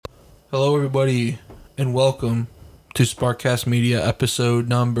Hello, everybody, and welcome to Sparkcast Media episode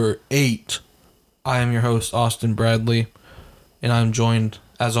number 8. I am your host, Austin Bradley, and I'm joined,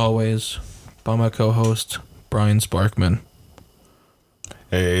 as always, by my co-host, Brian Sparkman.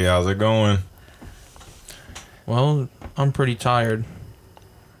 Hey, how's it going? Well, I'm pretty tired.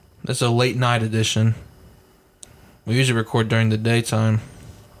 This is a late night edition. We usually record during the daytime,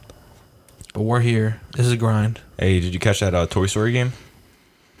 but we're here. This is a grind. Hey, did you catch that Toy Story game?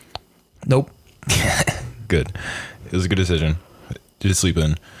 Nope. Good. It was a good decision. Did you sleep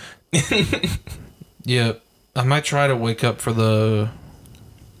in? Yeah, I might try to wake up for the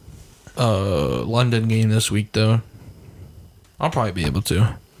London game this week, though. I'll probably be able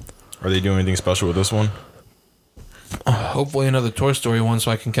to. Are they doing anything special with this one? Hopefully another Toy Story one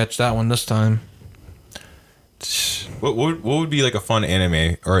so I can catch that one this time. What would be like a fun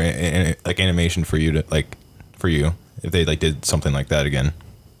anime or like animation for you if they like did something like that again?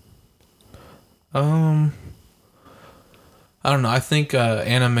 I don't know. I think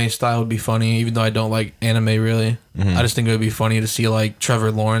anime style would be funny, even though I don't like anime really. Mm-hmm. I just think it would be funny to see like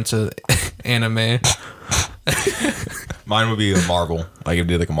Trevor Lawrence anime. Mine would be a Marvel. Like if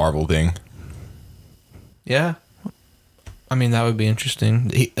they did like a Marvel thing. Yeah. I mean, that would be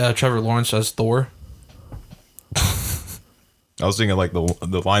interesting. Trevor Lawrence as Thor. I was thinking like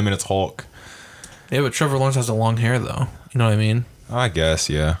the lineman it's Hulk. Yeah, but Trevor Lawrence has the long hair though. You know what I mean? I guess,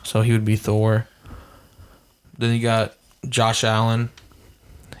 yeah. So he would be Thor. Then you got Josh Allen.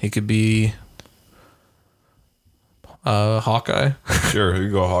 He could be Hawkeye. Sure, you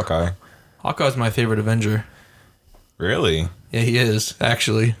go Hawkeye. Hawkeye's my favorite Avenger. Really? Yeah, he is,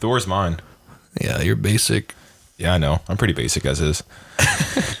 actually. Thor's mine. Yeah, you're basic. Yeah, I know. I'm pretty basic as is.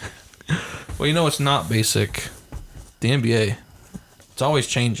 Well, you know what's not basic? The NBA. It's always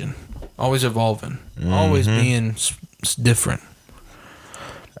changing. Always evolving. Mm-hmm. Always being different.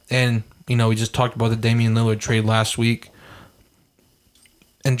 And, you know, we just talked about the Damian Lillard trade last week.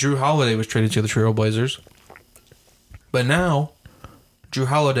 And Jrue Holiday was traded to the Trailblazers. But now, Jrue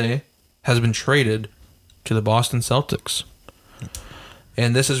Holiday has been traded to the Boston Celtics.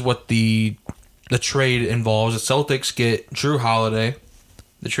 And this is what the trade involves. The Celtics get Jrue Holiday.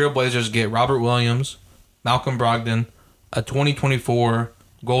 The Trailblazers get Robert Williams, Malcolm Brogdon, a 2024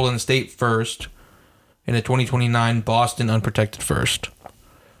 Golden State first, and a 2029 Boston unprotected first.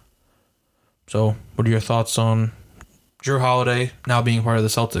 So, what are your thoughts on Jrue Holiday now being part of the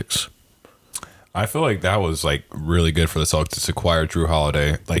Celtics? I feel like that was like really good for the Celtics to acquire Jrue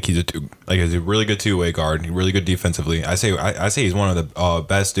Holiday. Like he's a really good two-way guard, really good defensively. I say he's one of the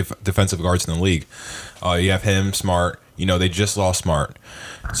best defensive guards in the league. You have him, Smart. You know, they just lost Smart,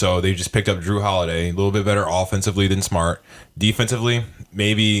 so they just picked up Jrue Holiday. A little bit better offensively than Smart. Defensively,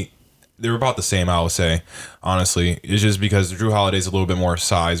 maybe they were about the same, I would say. Honestly, it's just because Jrue Holiday's a little bit more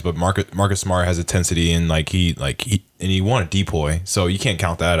size, but Marcus Smart has intensity and he won a depoy, so you can't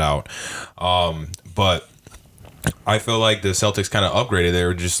count that out. But I feel like the Celtics kind of upgraded. They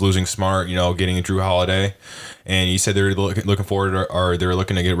were just losing Smart, you know, getting Jrue Holiday, and you said they're looking forward, or they're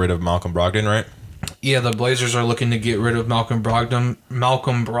looking to get rid of Malcolm Brogdon, right? Yeah, the Blazers are looking to get rid of Malcolm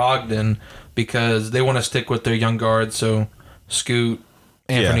Brogdon because they want to stick with their young guards. So Scoot,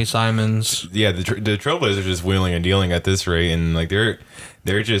 Anthony Simons. Yeah, the Trailblazers are just wheeling and dealing at this rate, and like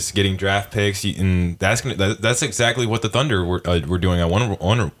they're just getting draft picks, and that's exactly what the Thunder were doing at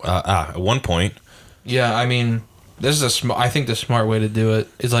one point. Yeah, I mean, this is I think the smart way to do it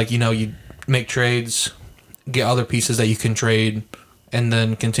is like, you know, you make trades, get other pieces that you can trade, and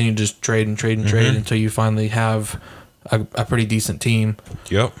then continue to just trade until you finally have a pretty decent team.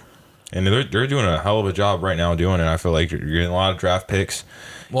 Yep. And they're doing a hell of a job right now doing it. I feel like you're getting a lot of draft picks.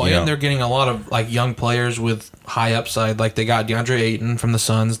 Well, and they're getting a lot of like young players with high upside. Like they got DeAndre Ayton from the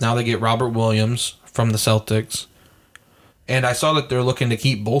Suns. Now they get Robert Williams from the Celtics. And I saw that they're looking to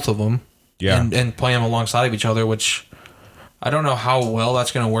keep both of them. Yeah. And play them alongside of each other, which I don't know how well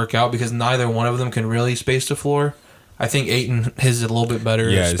that's going to work out because neither one of them can really space the floor. I think Ayton is a little bit better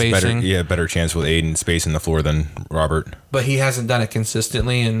at spacing. Better chance with Ayton spacing the floor than Robert. But he hasn't done it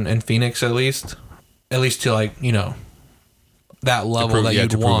consistently in Phoenix, at least to like, you know, that level that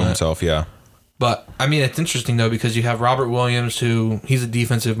you'd want. Prove himself, yeah. But I mean, it's interesting though because you have Robert Williams, who he's a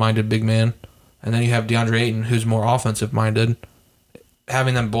defensive-minded big man, and then you have DeAndre Ayton, who's more offensive-minded.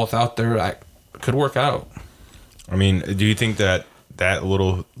 Having them both out there could work out. I mean, do you think that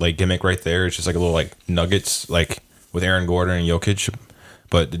little like gimmick right there is just like a little like nuggets like with Aaron Gordon and Jokic?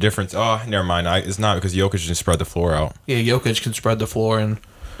 But the difference, never mind. It's not because Jokic can spread the floor out. Yeah, Jokic can spread the floor, and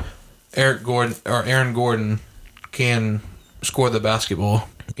Aaron Gordon can score the basketball.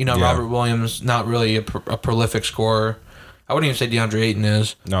 You know, yeah. Robert Williams, not really a prolific scorer. I wouldn't even say DeAndre Ayton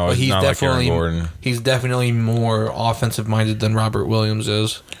is. No, but he's not like Aaron Gordon. He's definitely more offensive minded than Robert Williams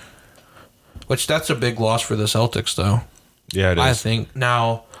is. Which that's a big loss for the Celtics, though. Yeah, it is. I think.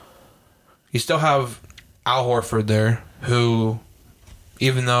 Now, you still have Al Horford there, who,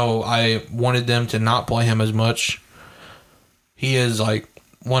 even though I wanted them to not play him as much, he is like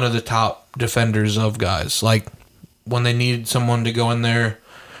one of the top defenders of guys. Like, when they need someone to go in there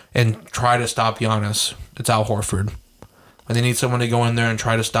and try to stop Giannis, it's Al Horford. When they need someone to go in there and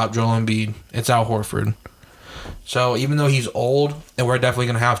try to stop Joel Embiid, it's Al Horford. So even though he's old, and we're definitely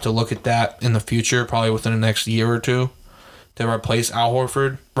going to have to look at that in the future, probably within the next year or two, to replace Al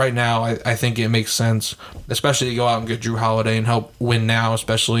Horford, right now I think it makes sense, especially to go out and get Jrue Holiday and help win now,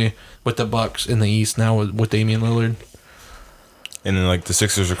 especially with the Bucks in the East now with Damian Lillard. And then, like, the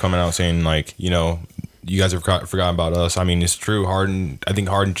Sixers are coming out saying, like, you know, you guys have forgotten about us. I mean, it's true. I think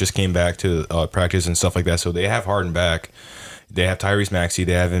Harden just came back to practice and stuff like that, so they have Harden back. They have Tyrese Maxey.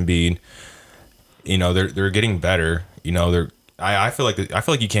 They have Embiid. You know, they're getting better. You know, I feel like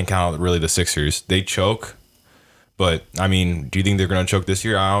you can't count out really the Sixers. They choke, but I mean, do you think they're going to choke this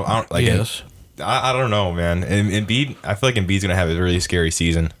year? I don't like. Yes. I don't know, man. And Embiid, I feel like Embiid's going to have a really scary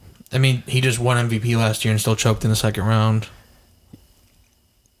season. I mean, he just won MVP last year and still choked in the second round.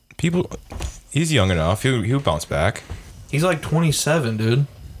 He's young enough. He'll bounce back. He's like 27, dude.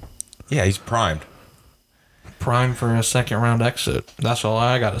 Yeah, he's primed. Prime for a second round exit. That's all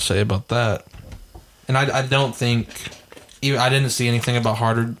I got to say about that. And I don't think, I didn't see anything about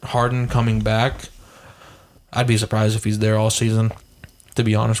Harden coming back. I'd be surprised if he's there all season, to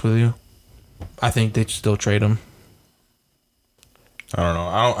be honest with you. I think they'd still trade him. I don't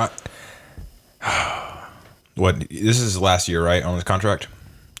know. What, this is his last year, right, on his contract?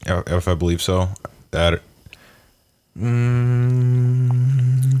 If I believe so. Because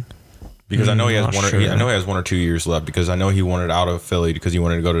I know he has I know he has 1 or 2 years left, because I know he wanted out of Philly because he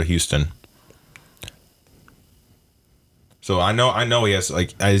wanted to go to Houston. So I know he has,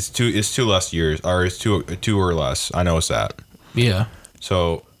 like, it's two less years, or it's two or less. I know it's that. Yeah.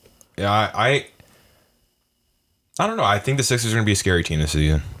 So yeah, I don't know. I think the Sixers are going to be a scary team this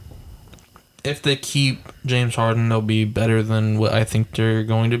season. If they keep James Harden, they'll be better than what I think they're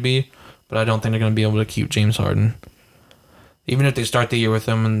going to be. But I don't think they're going to be able to keep James Harden. Even if they start the year with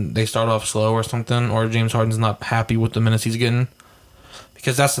him and they start off slow or something, or James Harden's not happy with the minutes he's getting.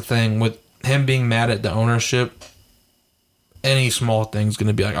 Because that's the thing. With him being mad at the ownership, any small thing's going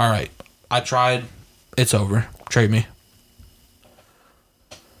to be like, all right, I tried. It's over. Trade me.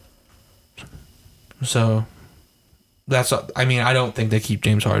 So, I don't think they keep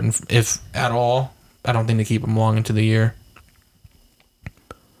James Harden. If at all, I don't think they keep him long into the year.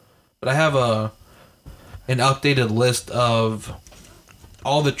 But I have an updated list of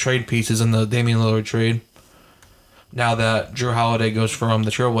all the trade pieces in the Damian Lillard trade. Now that Jrue Holiday goes from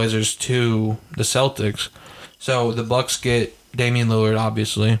the Trailblazers to the Celtics. So the Bucks get Damian Lillard,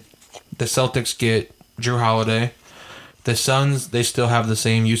 obviously. The Celtics get Jrue Holiday. The Suns, they still have the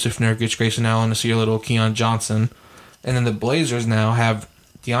same Yusuf Nurkic, Grayson Allen, Nasir Little, Keon Johnson. And then the Blazers now have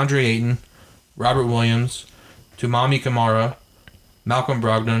DeAndre Ayton, Robert Williams, Tumami Kamara, Malcolm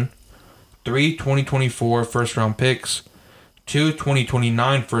Brogdon, 3 2024 first-round picks, 2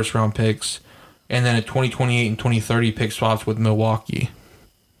 2029 first-round picks, and then a 2028 and 2030 pick swaps with Milwaukee.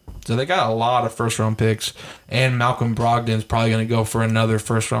 So they got a lot of first-round picks, and Malcolm Brogdon's probably going to go for another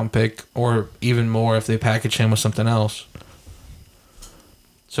first-round pick, or even more if they package him with something else.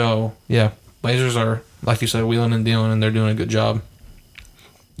 So, yeah, Blazers are, like you said, wheeling and dealing, and they're doing a good job.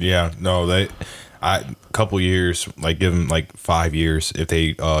 Yeah, no, a couple years, like, give them like 5 years if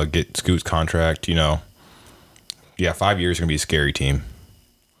they get Scoot's contract, you know. Yeah, 5 years is going to be a scary team.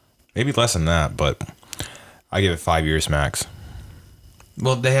 Maybe less than that, but I give it 5 years max.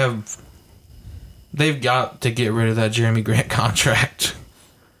 Well, they've got to get rid of that Jeremy Grant contract.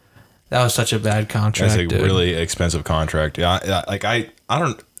 That was such a bad contract. That's a really expensive contract. Yeah, like I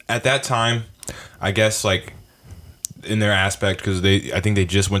don't, at that time, I guess, like, in their aspect, because I think they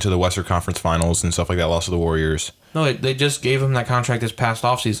just went to the Western Conference Finals and stuff like that, lost to the Warriors. No, they just gave him that contract this past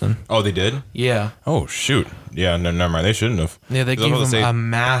offseason. Oh, they did? Yeah. Oh, shoot. Yeah, no, never mind. They shouldn't have. Yeah, they gave him a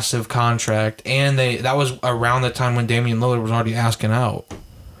massive contract, and that was around the time when Damian Lillard was already asking out.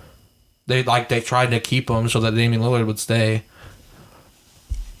 They tried to keep him so that Damian Lillard would stay.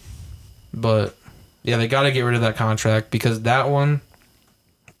 But, yeah, they got to get rid of that contract, because that one,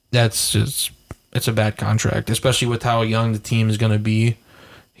 it's a bad contract, especially with how young the team is going to be.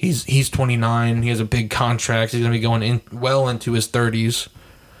 He's 29. He has a big contract. He's going to be going well into his 30s.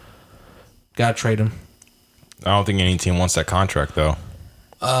 Got to trade him. I don't think any team wants that contract, though.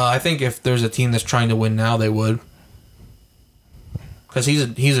 I think if there's a team that's trying to win now, they would. because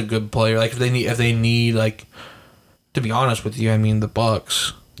he's a good player. Like if they need like, to be honest with you, I mean the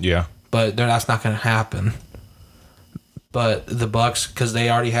Bucks. Yeah. But that's not going to happen. But the Bucks, because they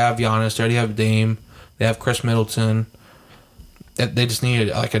already have Giannis, they already have Dame, they have Chris Middleton. They just need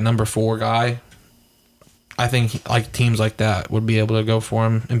like a number 4 guy. I think like teams like that would be able to go for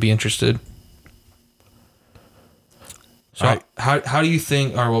him and be interested. So how do you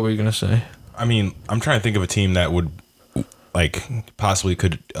think, or what were you going to say? I mean, I'm trying to think of a team that would like possibly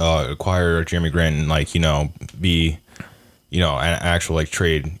could acquire Jeremy Grant and like, be, an actual like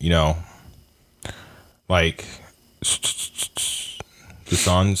trade, like the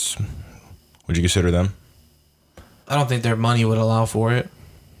Suns. Would you consider them? I don't think their money would allow for it.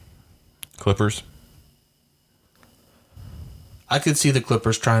 Clippers? I could see the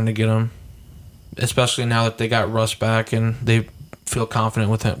Clippers trying to get him, especially now that they got Russ back and they feel confident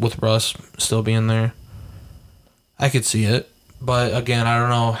with Russ still being there. I could see it, but again, I don't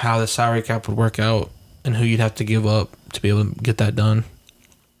know how the salary cap would work out and who you'd have to give up to be able to get that done.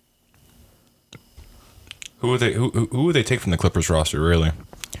 Who would they take from the Clippers roster, really?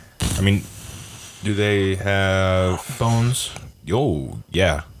 I mean, do they have Bones? Oh,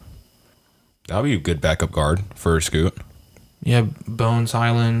 yeah. That'll be a good backup guard for Scoot. Yeah, Bones,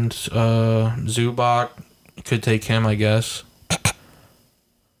 Highland, Zubac. Could take him, I guess.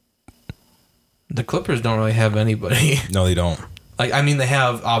 The Clippers don't really have anybody. No, they don't. Like, I mean, they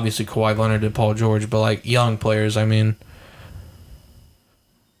have, obviously, Kawhi Leonard and Paul George, but, like, young players, I mean.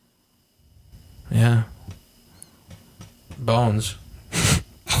 Yeah. Bones.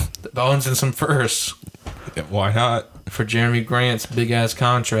 Bones and some firsts. Yeah, why not? For Jeremy Grant's big-ass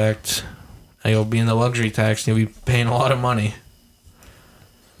contract. He'll be in the luxury tax and he'll be paying a lot of money.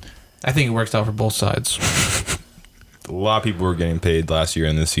 I think it works out for both sides. A lot of people were getting paid last year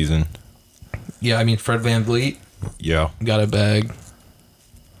and this season. Yeah, I mean, Fred VanVleet. Yeah. Got a bag.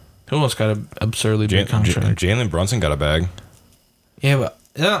 Who else got an absurdly big contract? Jalen Brunson got a bag. Yeah, but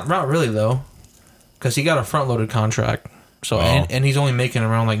not really, though. Because he got a front-loaded contract. So and he's only making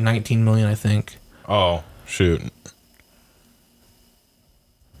around like $19 million, I think. Oh, shoot.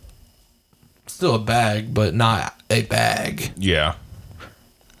 Still a bag, but not a bag. Yeah.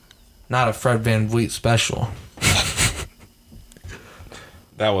 Not a Fred VanVleet special.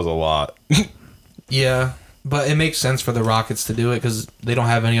 That was a lot. Yeah, but it makes sense for the Rockets to do it because they don't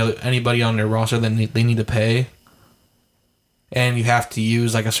have anybody on their roster that they need to pay. And you have to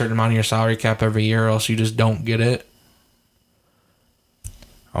use like a certain amount of your salary cap every year, or else you just don't get it.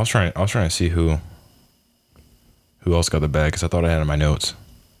 I was trying to see who else got the bag because I thought I had it in my notes.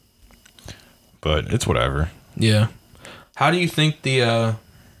 But it's whatever. Yeah. How do you think the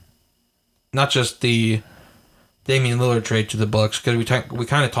not just the Damian Lillard trade to the Bucks, because we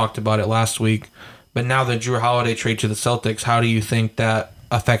kind of talked about it last week, but now the Jrue Holiday trade to the Celtics, how do you think that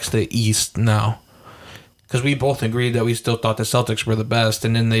affects the East now? Because we both agreed that we still thought the Celtics were the best,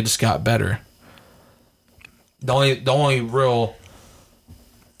 and then they just got better. The only real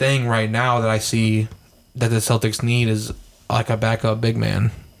thing right now that I see that the Celtics need is like a backup big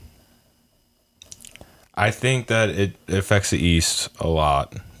man. I think that it affects the East a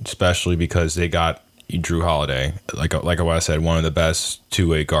lot, especially because they got Jrue Holiday, like what I said, one of the best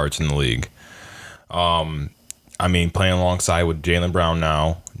two-way guards in the league. I mean, playing alongside with Jaylen Brown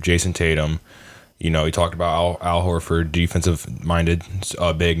now, Jason Tatum. He talked about Al Horford, defensive-minded,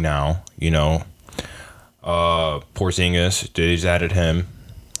 big now. Porzingis, they just added him.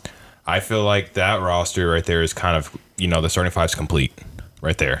 I feel like that roster right there is kind of, the starting five's complete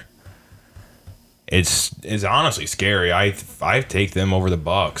right there. It's honestly scary. I take them over the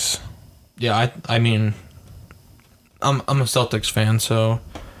Bucks. Yeah, I mean, I'm a Celtics fan, so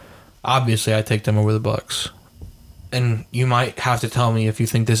obviously I take them over the Bucks. And you might have to tell me if you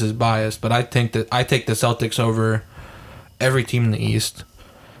think this is biased, but I take the Celtics over every team in the East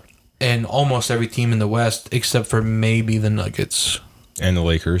and almost every team in the West except for maybe the Nuggets and the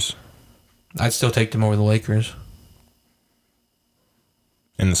Lakers. I'd still take them over the Lakers.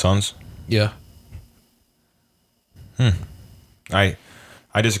 And the Suns? Yeah. I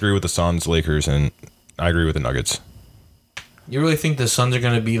disagree with the Suns, Lakers, and I agree with the Nuggets. You really think the Suns are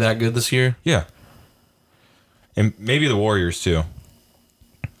going to be that good this year? Yeah. And maybe the Warriors too.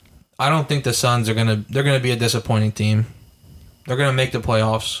 I don't think the Suns they're going to be a disappointing team. They're going to make the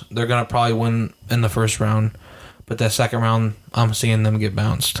playoffs. They're going to probably win in the first round, but that second round I'm seeing them get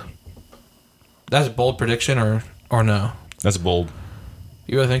bounced. That's a bold prediction or no? That's bold.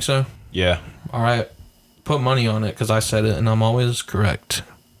 You really think so? Yeah. All right. Put money on it because I said it and I'm always correct.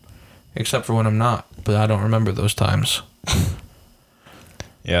 Except for when I'm not, but I don't remember those times.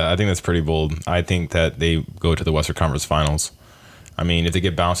 Yeah, I think that's pretty bold. I think that they go to the Western Conference Finals. I mean, if they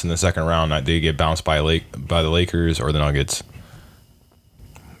get bounced in the second round, they get bounced by the Lakers or the Nuggets.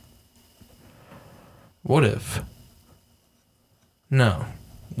 What if? No.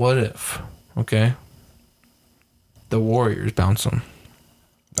 What if? Okay. The Warriors bounce them.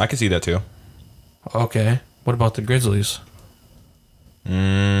 I can see that too. Okay. What about the Grizzlies?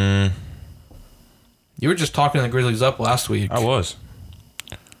 Mm, You were just talking the Grizzlies up last week. I was.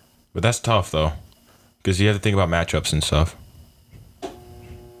 But that's tough, though. Because you have to think about matchups and stuff.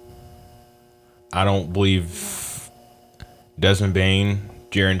 I don't believe Desmond Bane,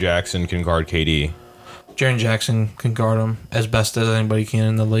 Jaren Jackson can guard KD. Jaren Jackson can guard him as best as anybody can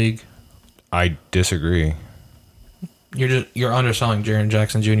in the league. I disagree. You're underselling Jaren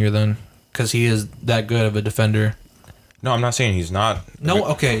Jackson Jr. then, because he is that good of a defender. No, I'm not saying he's not. No,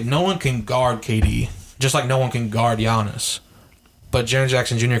 okay, no one can guard KD, just like no one can guard Giannis. But Jaren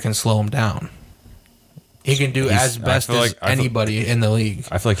Jackson Jr. can slow him down. He can do as best as anybody in the league.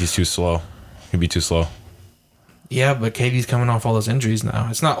 I feel like he's too slow. He'd be too slow. Yeah, but KD's coming off all those injuries now.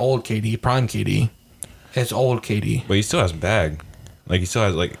 It's not old KD, prime KD. It's old KD. But he still has bag. Like, he still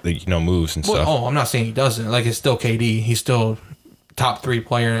has, moves and stuff. Oh, I'm not saying he doesn't. Like, it's still KD. He's still top 3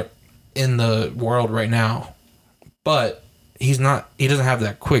 player in the world right now. But he doesn't have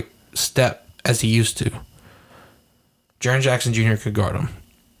that quick step as he used to. Jaren Jackson Jr. could guard him.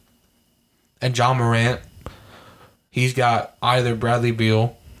 And John Morant, he's got either Bradley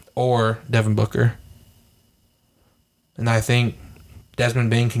Beal or Devin Booker. And I think Desmond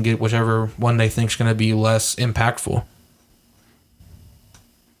Bane can get whichever one they think is going to be less impactful.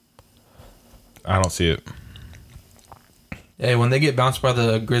 I don't see it. Hey, when they get bounced by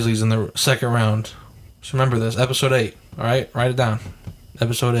the Grizzlies in the second round, just remember this. Episode 8. All right? Write it down.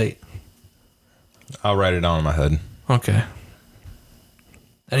 Episode 8. I'll write it down in my head. Okay.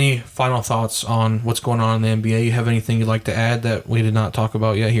 Any final thoughts on what's going on in the NBA? You have anything you'd like to add that we did not talk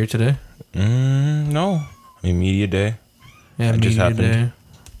about yet here today? No. I mean, media day. Yeah, it just media happened. day.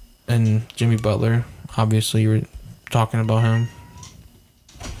 And Jimmy Butler. Obviously, you were talking about him.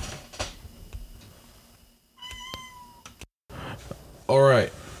 All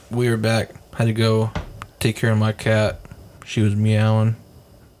right. We are back. Had to go take care of my cat. She was meowing.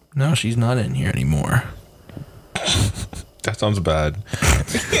 Now she's not in here anymore. That sounds bad.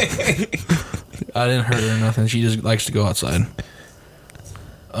 I didn't hurt her or nothing. She just likes to go outside.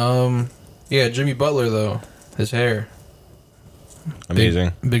 Yeah, Jimmy Butler, though. His hair.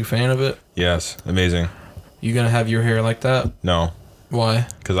 Amazing. Big fan of it? Yes, amazing. You gonna have your hair like that? No, Why?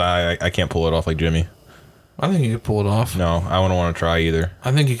 because I can't pull it off like Jimmy. I think you could pull it off. No, I wouldn't want to try either.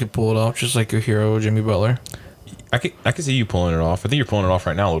 I think you could pull it off, just like your hero, Jimmy Butler. I can see you pulling it off. I think you're pulling it off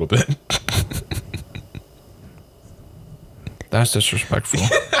right now a little bit. That's disrespectful.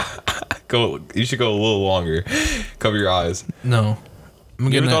 You should go a little longer. Cover your eyes. No.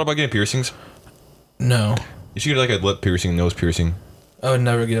 You ever thought about getting piercings? No. You should get like a lip piercing, nose piercing. I would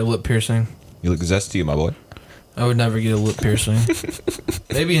never get a lip piercing. You look zesty, my boy. I would never get a lip piercing.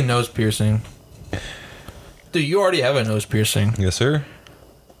 Maybe a nose piercing. Dude, you already have a nose piercing. Yes, sir.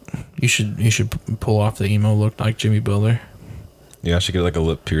 You should pull off the emo look like Jimmy Butler. Yeah, I should get like a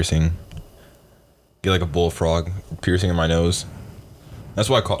lip piercing. Get like a bullfrog piercing in my nose. That's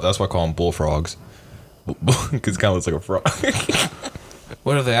why I call them bullfrogs. Because it kind of looks like a frog.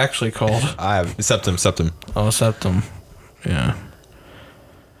 What are they actually called? I have septum. Oh, septum. Yeah.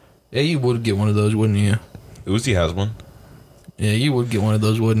 Yeah, you would get one of those, wouldn't you? Uzi has one. Yeah, you would get one of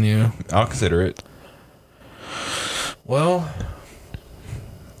those, wouldn't you? I'll consider it. Well,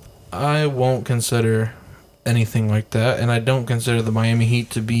 I won't consider anything like that, and I don't consider the Miami Heat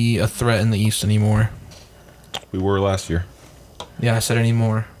to be a threat in the East anymore. We were last year. Yeah, I said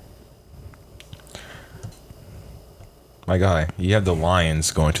anymore. My guy, you have the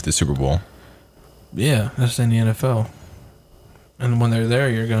Lions going to the Super Bowl. Yeah, that's in the NFL. And when they're there,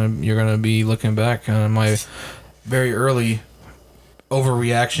 you're gonna be looking back on my very early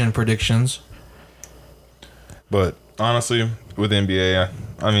overreaction predictions. But honestly, with the NBA,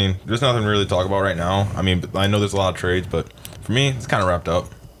 I mean, there's nothing really to talk about right now. I mean, I know there's a lot of trades, but for me, it's kind of wrapped up.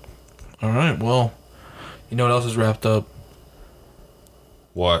 All right, well, you know what else is wrapped up?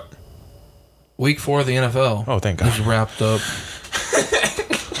 What? Week 4 of the NFL. Oh, thank God. Is wrapped up.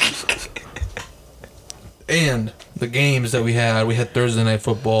 And the games that we had Thursday Night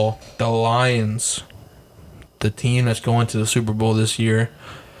Football. The Lions, the team that's going to the Super Bowl this year,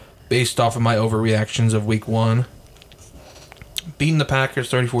 based off of my overreactions of Week 1, beating the Packers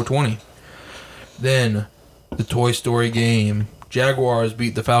 34-20. Then, the Toy Story game. Jaguars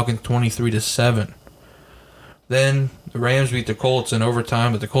beat the Falcons 23-7. Then, the Rams beat the Colts in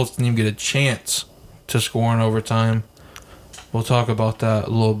overtime, but the Colts didn't even get a chance to score in overtime. We'll talk about that a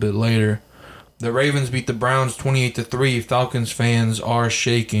little bit later. The Ravens beat the Browns 28-3. Falcons fans are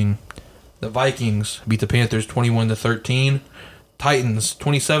shaking. The Vikings beat the Panthers 21-13. Titans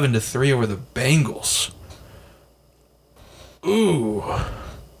 27-3 over the Bengals. Ooh.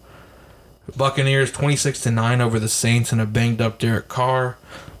 Buccaneers 26-9 over the Saints and a banged up Derek Carr.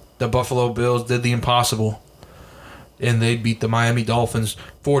 The Buffalo Bills did the impossible, and they beat the Miami Dolphins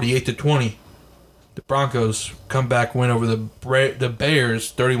 48-20. The Broncos comeback win over the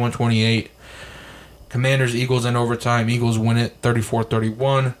Bears 31-28. Commanders, Eagles in overtime. Eagles win it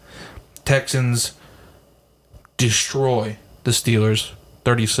 34-31. Texans destroy the Steelers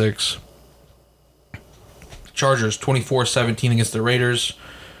 36. Chargers 24-17 against the Raiders.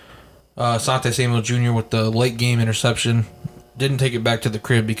 Asante Samuel Jr. with the late game interception. Didn't take it back to the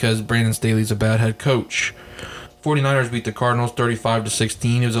crib because Brandon Staley's a bad head coach. 49ers beat the Cardinals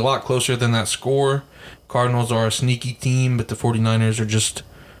 35-16. It was a lot closer than that score. Cardinals are a sneaky team, but the 49ers are just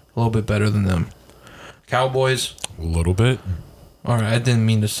a little bit better than them. Cowboys. A little bit. All right, I didn't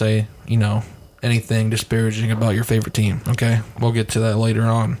mean to say, anything disparaging about your favorite team, okay? We'll get to that later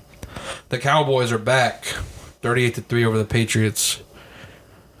on. The Cowboys are back 38-3 over the Patriots.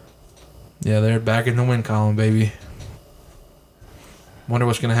 Yeah, they're back in the win column, baby. Wonder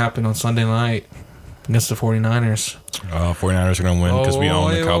what's going to happen on Sunday night against the 49ers. 49ers are going to win because we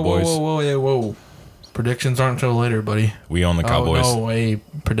own the Cowboys. Whoa. Predictions aren't until later, buddy. We own the Cowboys. Oh, no, hey.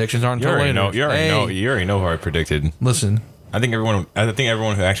 Predictions aren't until later. You already know who I predicted. Listen. I think everyone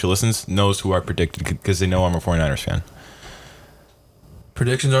who actually listens knows who I predicted because they know I'm a 49ers fan.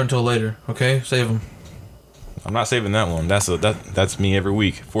 Predictions aren't until later, okay? Save them. I'm not saving that one. That's me every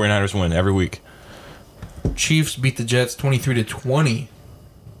week. 49ers win every week. Chiefs beat the Jets 23-20.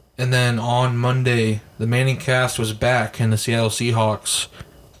 And then on Monday, the Manning cast was back and the Seattle Seahawks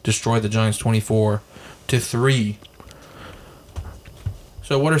destroyed the Giants 24-3.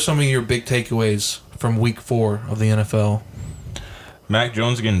 So what are some of your big takeaways from week 4 of the NFL? Mac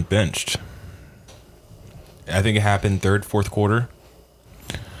Jones getting benched. I think it happened third, fourth quarter.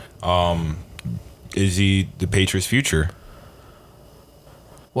 Is he the Patriots' future?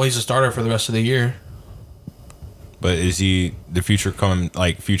 Well, he's a starter for the rest of the year. But is he the future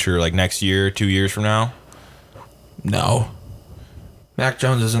next year, 2 years from now? No. Mac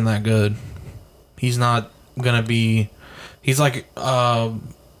Jones isn't that good. He's not going to be... He's like...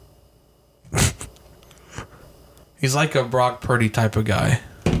 he's like a Brock Purdy type of guy.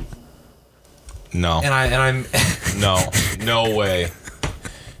 No. And I'm... No way.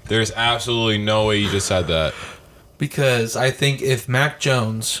 There's absolutely no way you just said that. Because I think if Mac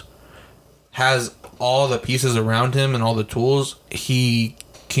Jones has all the pieces around him and all the tools, he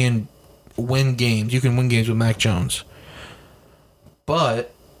can win games. You can win games with Mac Jones.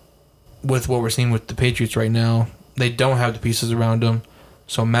 But with what we're seeing with the Patriots right now, they don't have the pieces around him.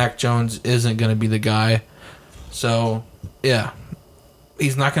 So Mac Jones isn't going to be the guy. So, yeah.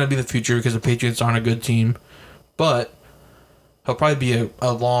 He's not going to be the future because the Patriots aren't a good team. But he'll probably be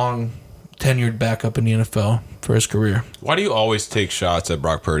a long, tenured backup in the NFL for his career. Why do you always take shots at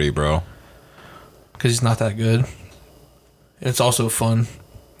Brock Purdy, bro? Because he's not that good. It's also fun.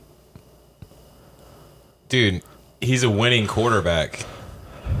 Dude, he's a winning quarterback.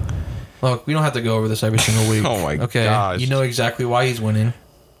 Look, we don't have to go over this every single week. Oh my okay? gosh. You know exactly why he's winning.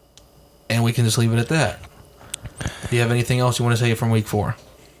 And we can just leave it at that. Do you have anything else you want to say from week 4?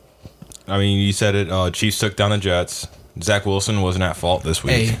 I mean, you said it. Chiefs took down the Jets. Zach Wilson wasn't at fault this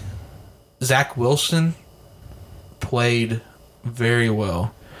week. Hey, Zach Wilson played very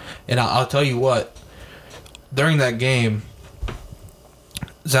well. And I'll tell you what. During that game,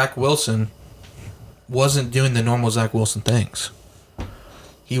 Zach Wilson wasn't doing the normal Zach Wilson things.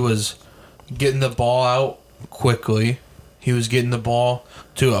 He was getting the ball out quickly. He was getting the ball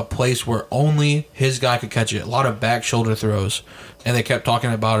to a place where only his guy could catch it. A lot of back shoulder throws. And they kept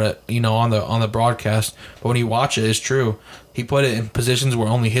talking about it, on the broadcast. But when you watch it, it's true. He put it in positions where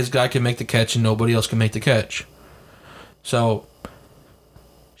only his guy can make the catch and nobody else can make the catch. So,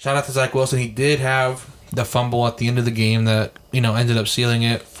 shout out to Zach Wilson. He did have the fumble at the end of the game that, ended up sealing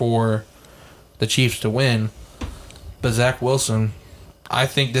it for the Chiefs to win. But Zach Wilson, I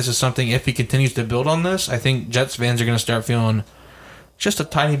think this is something, if he continues to build on this, I think Jets fans are going to start feeling just a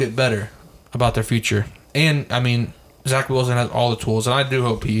tiny bit better about their future. And, Zach Wilson has all the tools, and I do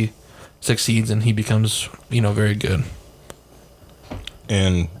hope he succeeds and he becomes, very good.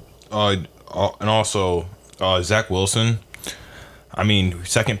 And also, Zach Wilson,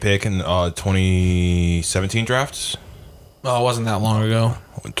 second pick in 2017 drafts. Oh, it wasn't that long ago.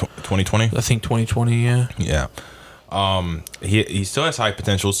 2020? I think 2020, yeah. Yeah. He still has high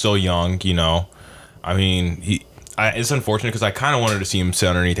potential, still young, He it's unfortunate because I kind of wanted to see him sit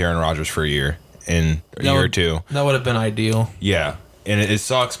underneath Aaron Rodgers for a year or two. That would have been ideal. Yeah, and it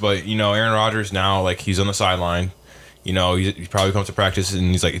sucks, but Aaron Rodgers now, like, he's on the sideline. He probably comes to practice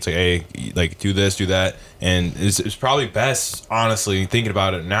and it's like, hey, like, do this, do that, and it's probably best, honestly, thinking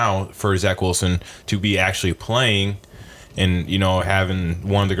about it now, for Zach Wilson to be actually playing, and having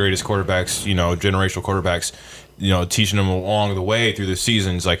one of the greatest quarterbacks, generational quarterbacks, teaching him along the way through the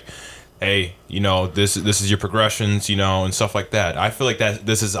seasons, like, hey, this is your progressions, and stuff like that. I feel like that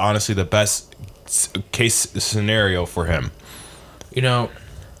this is honestly the best case scenario for him.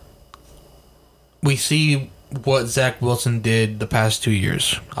 We see what Zach Wilson did the past 2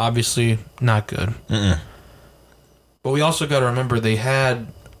 years. Obviously, not good. But we also got to remember they had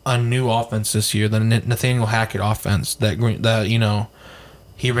a new offense this year, the Nathaniel Hackett offense that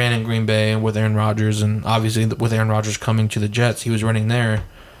he ran in Green Bay with Aaron Rodgers, and obviously with Aaron Rodgers coming to the Jets, he was running there.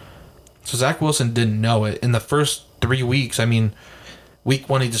 So Zach Wilson didn't know it. In the first 3 weeks, I mean, week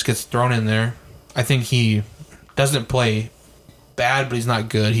 1 he just gets thrown in there. I think he doesn't play bad, but he's not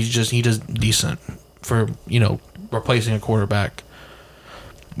good. He does decent for, replacing a quarterback.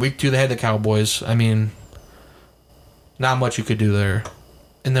 Week 2 they had the Cowboys. I mean, not much you could do there.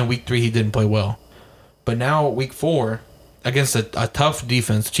 And then week 3 he didn't play well. But now week 4 against a tough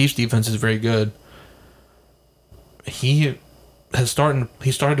defense, Chiefs defense is very good. He started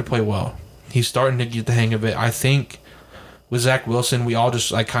to play well. He's starting to get the hang of it. I think with Zach Wilson, we all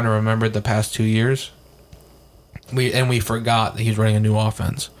just kind of remembered the past 2 years. We forgot that he's running a new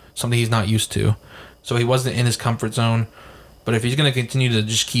offense, something he's not used to. So he wasn't in his comfort zone. But if he's going to continue to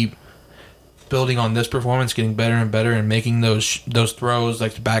just keep building on this performance, getting better and better, and making those throws,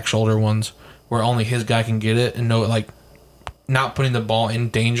 like the back shoulder ones, where only his guy can get it, and not putting the ball in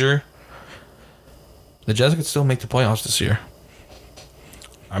danger, the Jets could still make the playoffs this year.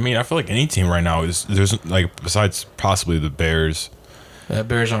 I mean, I feel like any team right now there's besides possibly the Bears. Yeah,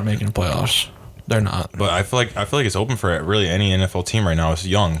 Bears aren't making the playoffs. They're not. But I feel like it's open for really any NFL team right now. It's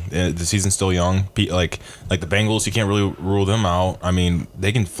young. The season's still young. Like the Bengals, you can't really rule them out. I mean,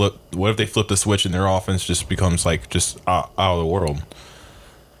 they can flip. What if they flip the switch and their offense just becomes just out of the world?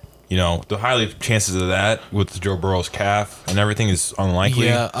 The highly chances of that with Joe Burrow's calf and everything is unlikely.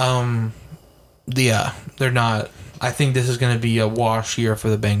 Yeah, they're not. I think this is going to be a wash year for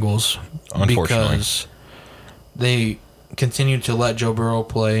the Bengals, unfortunately, because they continue to let Joe Burrow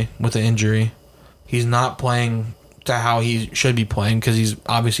play with an injury. He's not playing to how he should be playing because he's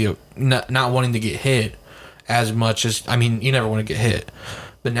obviously not wanting to get hit as much as, you never want to get hit.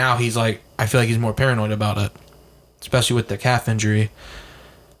 But now I feel like he's more paranoid about it, especially with the calf injury.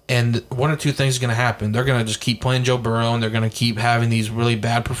 And one or two things are going to happen. They're going to just keep playing Joe Burrow, and they're going to keep having these really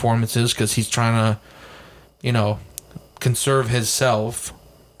bad performances because he's trying to, conserve himself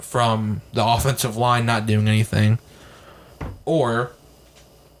from the offensive line not doing anything. Or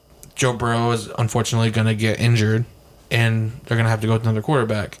Joe Burrow is unfortunately going to get injured, and they're going to have to go with another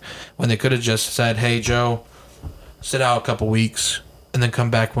quarterback. When they could have just said, hey, Joe, sit out a couple weeks, and then come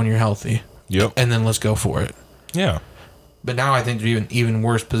back when you're healthy. Yep. And then let's go for it. Yeah. But now I think they're even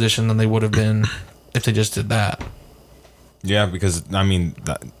worse position than they would have been if they just did that. Yeah, because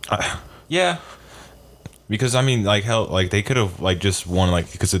yeah, because they could have just won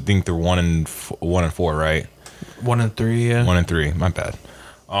because I think they're 1-4, right? 1-3, yeah. 1-3, my bad.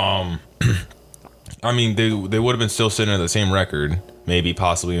 They would have been still sitting at the same record, maybe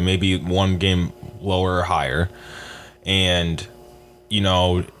one game lower or higher, and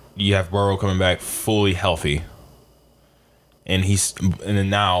you have Burrow coming back fully healthy. And then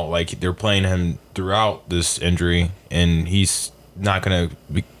now they're playing him throughout this injury, and he's not gonna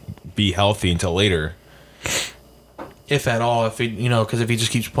be healthy until later, if at all. If he, because if he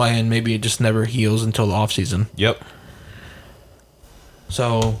just keeps playing, maybe it just never heals until the off season. Yep.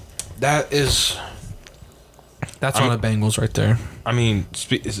 So that's on the Bengals right there.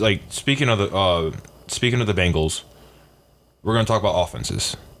 Speaking of the Bengals, we're gonna talk about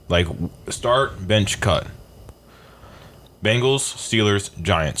offenses. Start, bench, cut. Bengals, Steelers,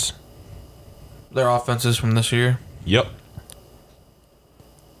 Giants. Their offenses from this year? Yep.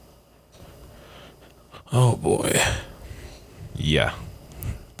 Oh, boy. Yeah.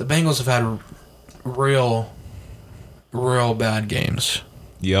 The Bengals have had real bad games.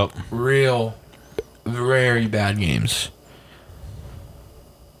 Yep. Real, very bad games.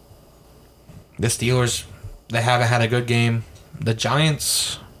 The Steelers, they haven't had a good game. The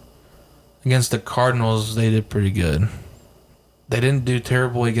Giants, against the Cardinals, they did pretty good. They didn't do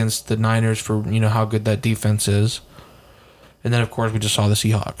terribly against the Niners for, how good that defense is. And then, of course, we just saw the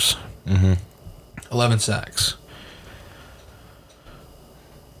Seahawks. 11 sacks.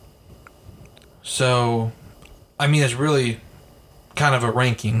 So, I mean, it's really kind of a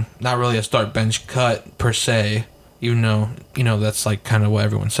ranking, not really a start bench cut per se, even though, that's like kind of what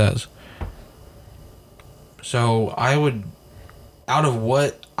everyone says. So I would, out of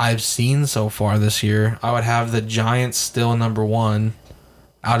what I've seen so far this year, I would have the Giants still number one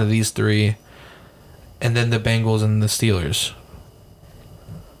out of these three, and then the Bengals and the Steelers.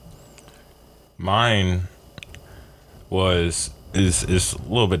 Mine is a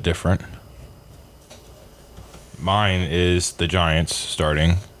little bit different. Mine is the Giants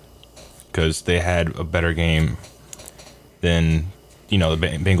starting because they had a better game than the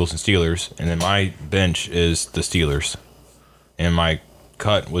Bengals and Steelers, and then my bench is the Steelers, and my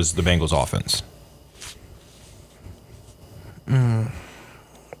cut was the Bengals offense.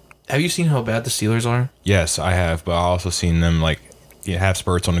 Have you seen how bad the Steelers are? Yes, I have, but I also seen them have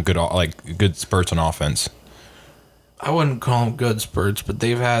spurts on good spurts on offense. I wouldn't call them good spurts, but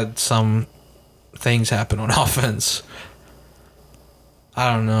they've had some things happen on offense.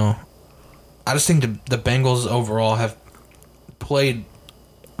 I don't know. I just think the Bengals overall have played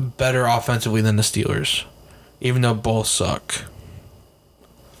better offensively than the Steelers, even though both suck.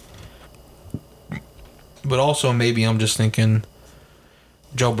 But also, maybe I'm just thinking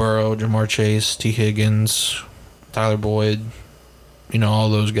Joe Burrow, Jamar Chase, T. Higgins, Tyler Boyd, all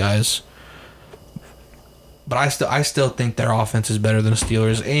those guys. But I still think their offense is better than the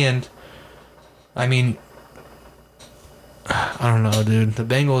Steelers. And, I mean, I don't know, dude. The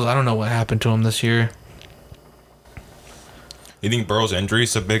Bengals, I don't know what happened to them this year. You think Burrow's injury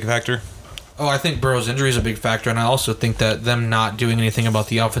is a big factor? Oh, I think Burrow's injury is a big factor, and I also think that them not doing anything about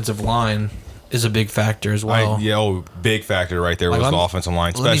the offensive line is a big factor as well. Big factor right there was the offensive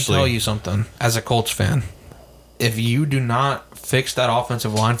line. Let me tell you something, as a Colts fan. If you do not fix that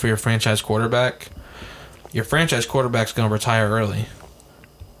offensive line for your franchise quarterback's going to retire early.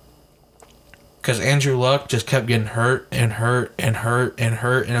 Because Andrew Luck just kept getting hurt, and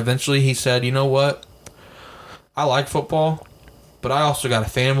eventually he said, you know what? I like football, but I also got a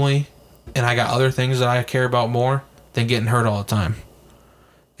family, and I got other things that I care about more than getting hurt all the time.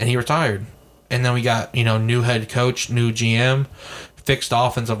 And he retired. And then we got, new head coach, new GM, fixed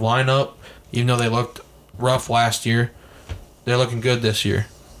offensive lineup. Even though they looked rough last year, they're looking good this year.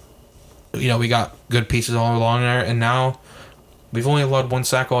 We got good pieces all along there, and now we've only allowed one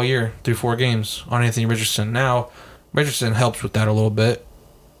sack all year through 4 games on Anthony Richardson. Now, Richardson helps with that a little bit,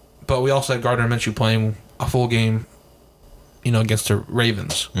 but we also had Gardner Minshew playing a full game, against the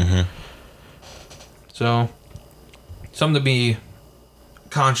Ravens. Mm-hmm. So, something to be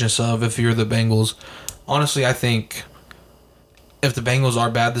conscious of if you're the Bengals. Honestly, I think if the Bengals are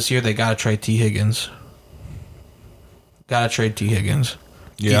bad this year, they gotta trade T. Higgins.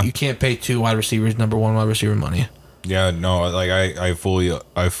 Yeah. You can't pay 2 wide receivers number 1 wide receiver money. Yeah, no,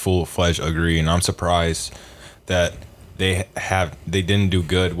 I full-fledged agree, and I'm surprised that they didn't do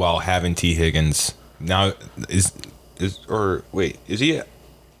good while having T. Higgins. Now is he?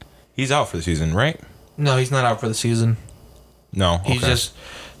 He's out for the season, right? No, he's not out for the season. No, okay. He's just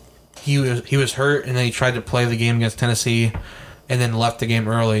he was hurt, and then he tried to play the game against Tennessee, and then left the game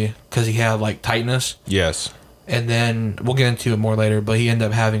early because he had tightness. Yes. And then we'll get into it more later, but he ended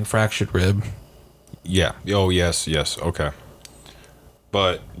up having fractured rib. Yeah. Oh, yes. Okay.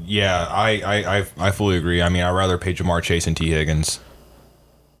 But yeah, I fully agree. I mean, I'd rather pay Jamar Chase and T. Higgins.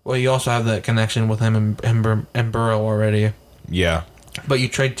 Well, you also have that connection with him and Burrow already. Yeah. But you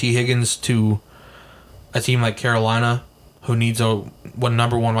trade T. Higgins to a team like Carolina, who needs a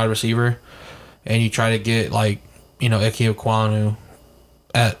number 1 wide receiver, and you try to get Ike Ekwonu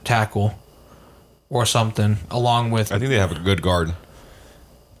at tackle or something, along with. I think they have a good guard.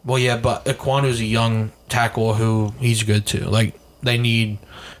 Well, yeah, but Ekwonu's a young tackle who he's good too. They need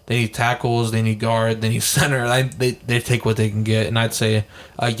tackles, they need guard, they need center. They take what they can get, and I'd say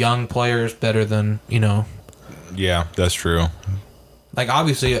a young player is better than Yeah, that's true.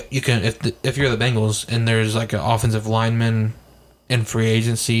 Obviously, you can if you're the Bengals and there's an offensive lineman in free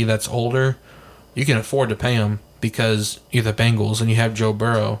agency that's older, you can afford to pay him because you're the Bengals and you have Joe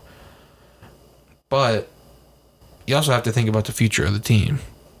Burrow. But you also have to think about the future of the team.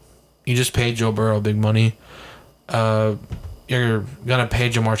 You just paid Joe Burrow big money. You're gonna pay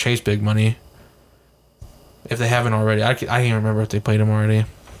Jamar Chase big money if they haven't already. I can't even remember if they paid him already.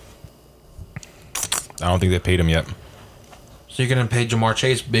 I don't think they paid him yet. So you're gonna pay Jamar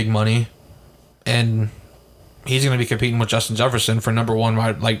Chase big money, and he's gonna be competing with Justin Jefferson for number 1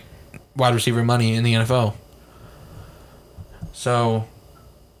 wide receiver money in the NFL. So,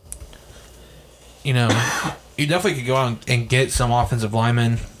 you definitely could go out and get some offensive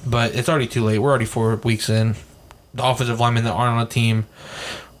linemen, but it's already too late. We're already 4 weeks in. The offensive linemen that aren't on a team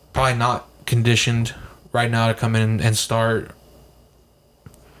probably not conditioned right now to come in and start.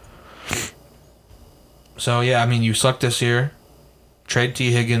 So, yeah, I mean, you suck this year. Trade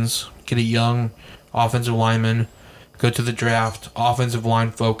T. Higgins. Get a young offensive lineman. Go to the draft. Offensive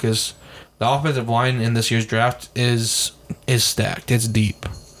line focus. The offensive line in this year's draft is stacked. It's deep.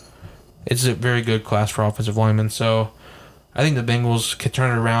 It's a very good class for offensive linemen. So, I think the Bengals could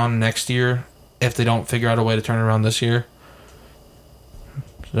turn it around next year if they don't figure out a way to turn it around this year.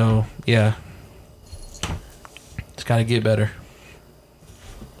 So, yeah. It's got to get better.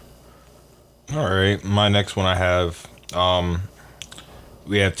 All right. My next one I have,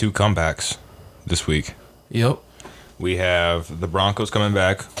 we have 2 comebacks this week. Yep. We have the Broncos coming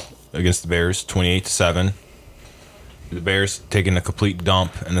back against the Bears, 28-7. The Bears taking a complete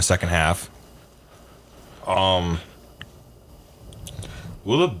dump in the second half. Will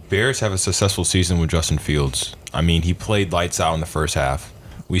the Bears have a successful season with Justin Fields? I mean, he played lights out in the first half.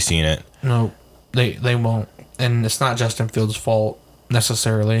 We seen it. No, they won't. And it's not Justin Fields' fault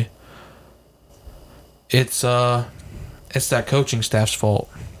necessarily. It's that coaching staff's fault.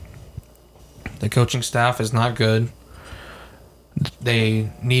 The coaching staff is not good.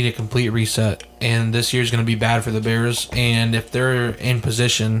 They need a complete reset, and this year's going to be bad for the Bears. And if they're in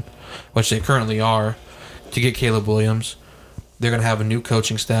position, which they currently are, to get Caleb Williams, they're going to have a new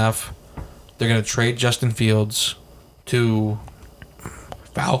coaching staff. They're going to trade Justin Fields to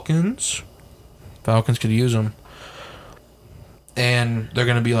Falcons. Falcons could use him. And they're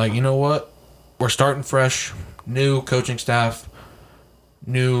going to be like, you know what? We're starting fresh, new coaching staff,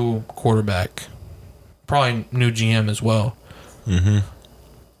 new quarterback, probably new GM as well. Mm-hmm.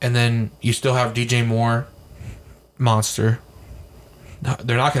 And then you still have DJ Moore, monster.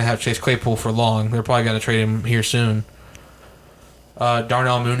 They're not going to have Chase Claypool for long. They're probably going to trade him here soon.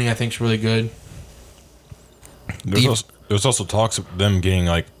 Darnell Mooney, I think, is really good. There's also talks of them getting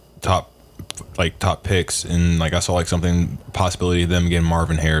top picks, and I saw something possibility of them getting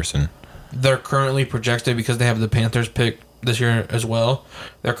Marvin Harrison. They're currently projected, because they have the Panthers pick this year as well.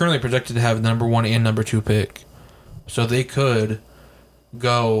 They're currently projected to have number 1 and number 2 pick. So they could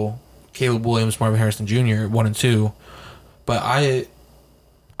go Caleb Williams, Marvin Harrison Jr., 1 and 2. But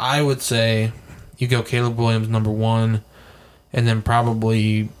I would say you go Caleb Williams, number 1, and then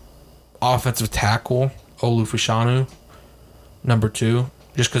probably offensive tackle, Olu Fashanu, number 2,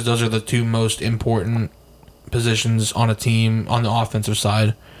 just because those are the 2 most important positions on a team on the offensive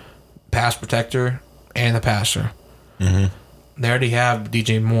side. Pass protector and the passer. Mm-hmm. They already have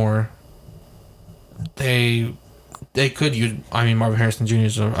DJ Moore. They could use... I mean, Marvin Harrison Jr.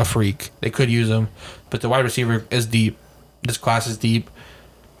 is a freak. They could use him. But the wide receiver is deep. This class is deep.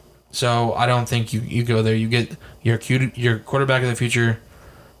 So I don't think you go there. You get your quarterback of the future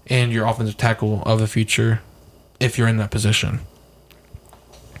and your offensive tackle of the future if you're in that position.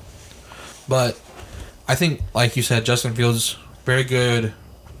 But I think, like you said, Justin Fields, very good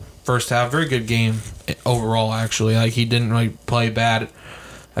first half. Very good game overall, actually. He didn't really play bad.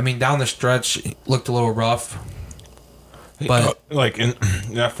 I mean, down the stretch, it looked a little rough. But in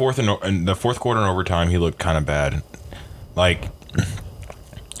that the fourth quarter and overtime, he looked kind of bad.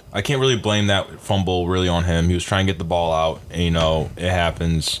 I can't really blame that fumble really on him. He was trying to get the ball out, and it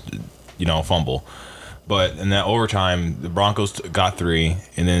happens. Fumble. But in that overtime, the Broncos got 3,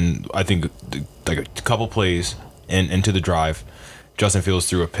 and then I think a couple plays into the drive, Justin Fields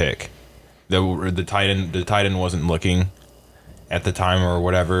threw a pick. The tight end wasn't looking at the time or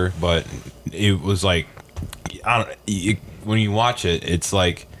whatever, but it was when you watch it, it's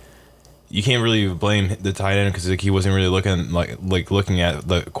you can't really blame the tight end because he wasn't really looking looking at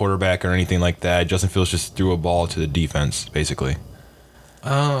the quarterback or anything like that. Justin Fields just threw a ball to the defense, basically.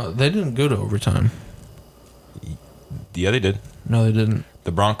 They didn't go to overtime. Yeah, they did. No, they didn't.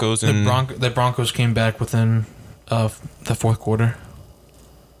 The Broncos and the Broncos came back within the fourth quarter.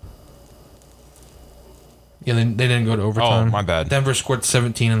 Yeah, they didn't go to overtime. Oh, my bad. Denver scored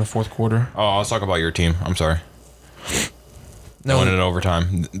 17 in the fourth quarter. Oh, I was talking about your team. I'm sorry. No, went in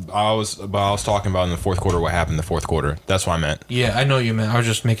overtime. I was talking about in the fourth quarter what happened in the fourth quarter. That's what I meant. Yeah, I know what you meant. I was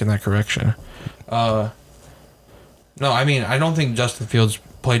just making that correction. No, I mean, I don't think Justin Fields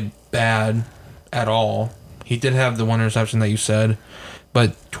played bad at all. He did have the one interception that you said,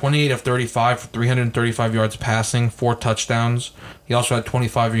 but 28 of 35 for 335 yards passing, 4 touchdowns. He also had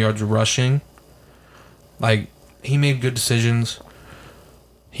 25 yards rushing. He made good decisions.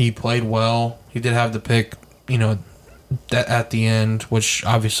 He played well. He did have the pick, that at the end, which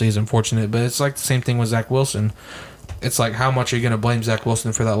obviously is unfortunate, but it's the same thing with Zach Wilson. It's how much are you going to blame Zach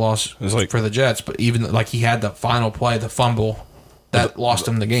Wilson for that loss for the Jets? But even he had the final play, the fumble that lost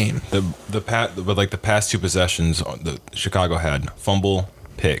him the game. The past 2 possessions the Chicago had fumble,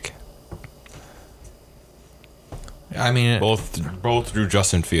 pick. I mean, both drew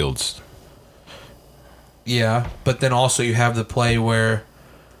Justin Fields. Yeah, but then also you have the play where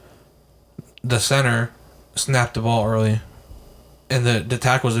the center snapped the ball early, and the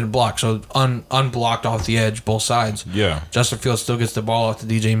tackles didn't block, so unblocked off the edge, both sides. Yeah. Justin Fields still gets the ball off to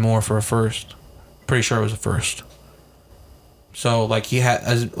DJ Moore for a first. Pretty sure it was a first. So he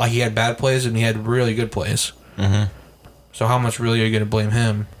had bad plays and he had really good plays. Mm-hmm. So how much really are you going to blame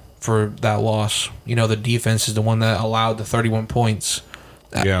him for that loss? The defense is the one that allowed the 31 points.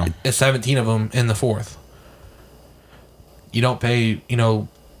 Yeah. 17 of them in the fourth. You don't pay,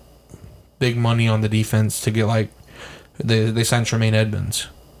 big money on the defense to get they signed Tremaine Edmonds.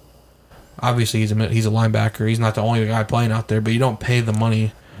 Obviously, he's a linebacker. He's not the only guy playing out there, but you don't pay the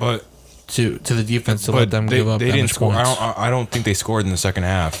money. But to the defense to let them give up. They that didn't much score. points. I don't think they scored in the second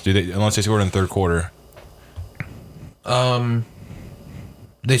half. Do they? Unless they scored in the third quarter.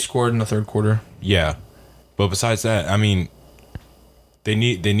 They scored in the third quarter. Yeah, but besides that, I mean, they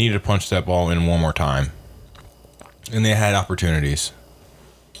needed to punch that ball in one more time, and they had opportunities.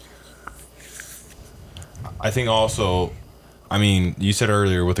 I think also, I mean, you said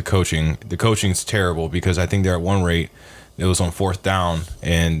earlier with the coaching's terrible because I think they're at one rate. It was on fourth down,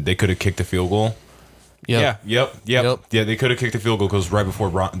 and they could have kicked the field goal. Yep. Yeah, they could have kicked the field goal because right before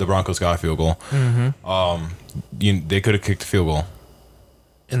the Broncos got a field goal, they could have kicked the field goal,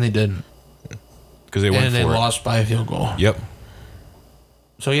 and they didn't because they went and for they it. lost by a field goal. Yep.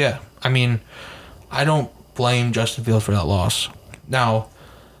 So yeah, I mean, I don't blame Justin Fields for that loss. Now,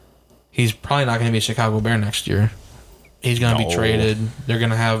 he's probably not going to be a Chicago Bear next year. He's going to be traded. They're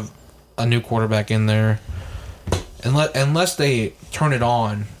going to have a new quarterback in there. Unless they turn it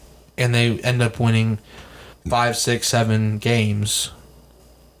on and they end up winning 5, 6, 7 games,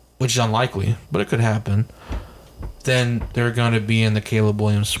 which is unlikely, but it could happen, then they're going to be in the Caleb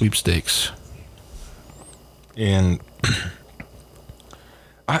Williams sweepstakes. And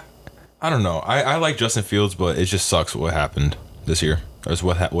I don't know. I like Justin Fields, but it just sucks what happened this year. That's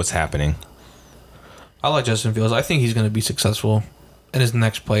what's happening. I like Justin Fields. I think he's going to be successful in his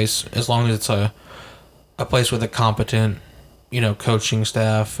next place as long as it's a place with a competent, coaching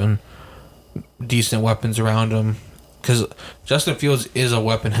staff and decent weapons around him. Because Justin Fields is a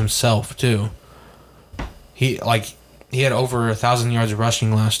weapon himself too. He had over 1,000 yards of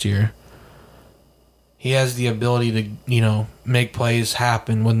rushing last year. He has the ability to make plays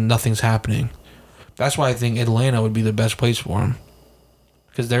happen when nothing's happening. That's why I think Atlanta would be the best place for him.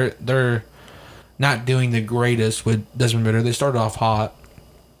 Because they're not doing the greatest with Desmond Ridder. They started off hot.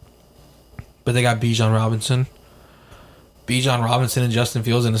 But they got Bijan Robinson. Bijan Robinson and Justin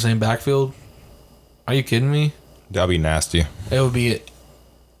Fields in the same backfield? Are you kidding me? That'd be nasty. It would be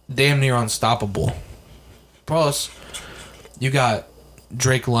damn near unstoppable. Plus, you got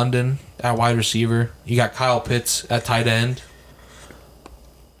Drake London at wide receiver. You got Kyle Pitts at tight end.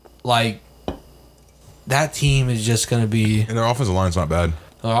 That team is just going to be... And their offensive line's not bad.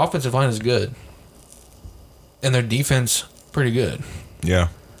 Their offensive line is good. And their defense, pretty good. Yeah.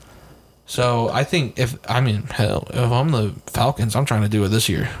 So, I think if I'm the Falcons, I'm trying to do it this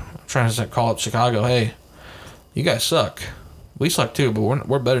year. I'm trying to call up Chicago, hey, you guys suck. We suck too, but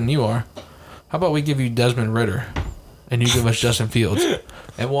we're better than you are. How about we give you Desmond Ridder, and you give us Justin Fields,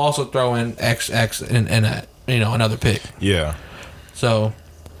 and we'll also throw in XX and another pick. Yeah. So,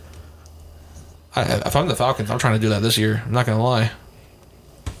 if I'm the Falcons, I'm trying to do that this year. I'm not gonna lie.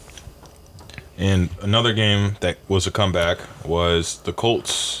 And another game that was a comeback was the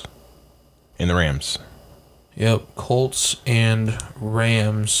Colts and the Rams. Yep, Colts and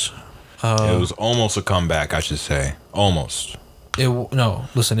Rams. It was almost a comeback, I should say. Almost. It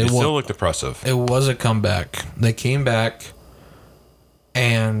still looked impressive. It was a comeback. They came back,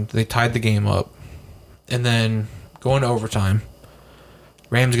 and they tied the game up. And then, going to overtime,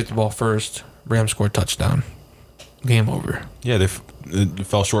 Rams get the ball first. Rams score a touchdown. Game over. Yeah, they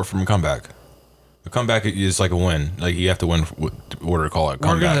fell short from a comeback. A comeback is like a win. Like, you have to win order to call it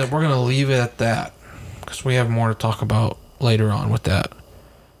comeback. We're gonna leave it at that because we have more to talk about later on with that.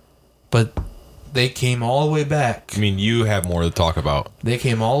 But they came all the way back. I mean, you have more to talk about. They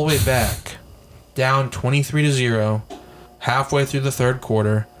came all the way back, down 23-0, halfway through the third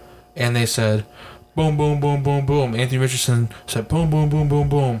quarter, and they said, boom, boom, boom, boom, boom. Anthony Richardson said, boom, boom, boom, boom,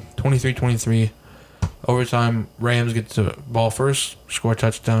 boom. 23-23. Overtime, Rams get the ball first, score a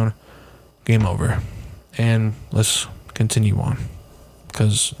touchdown, game over. And let's continue on,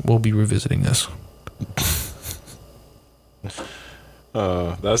 because we'll be revisiting this.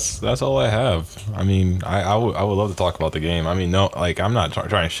 That's all I have. I mean, I would love to talk about the game. I mean, no, I'm not trying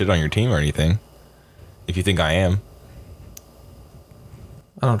to shit on your team or anything. If you think I am,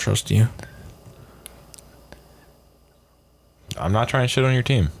 I don't trust you. I'm not trying to shit on your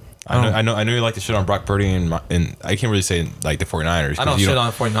team. I know you like to shit on Brock Purdy and I can't really say like the 49ers. I don't shit on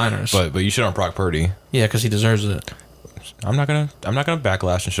the 49ers. But you shit on Brock Purdy. Yeah, because he deserves it. I'm not gonna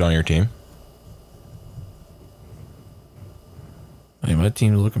backlash and shit on your team. Hey, my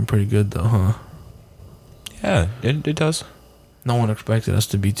team's looking pretty good though, huh? Yeah, it does. No one expected us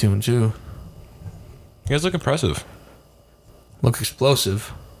to be 2-2. You guys look impressive. Look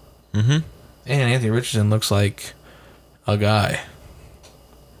explosive. Mm-hmm. And Anthony Richardson looks like a guy.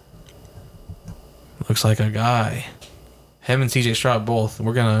 Looks like a guy. Him and CJ Stroud both.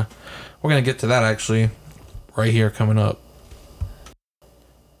 We're gonna get to that actually right here coming up.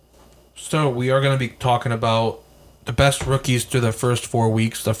 So we are gonna be talking about the best rookies through the first 4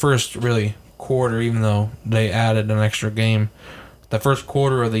 weeks. The first really quarter, even though they added an extra game. The first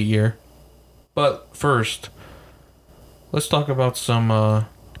quarter of the year. But first, let's talk about some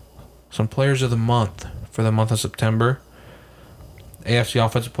players of the month for the month of September. AFC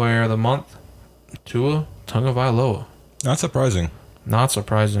Offensive Player of the Month, Tua Tagovailoa. Not surprising. Not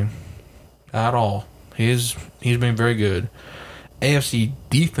surprising at all. He's been very good. AFC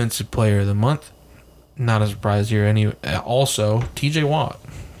Defensive Player of the Month, not a surprise here. Also, TJ Watt.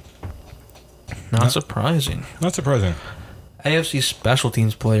 Not surprising. Not surprising. AFC Special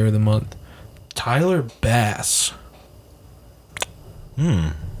Teams Player of the Month, Tyler Bass.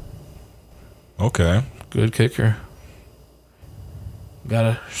 Okay. Good kicker.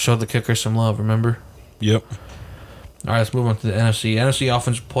 Gotta show the kicker some love, remember? Yep. All right, let's move on to the NFC. NFC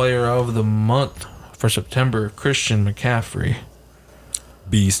Offensive Player of the Month for September, Christian McCaffrey.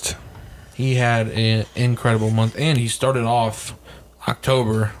 Beast. He had an incredible month, and he started off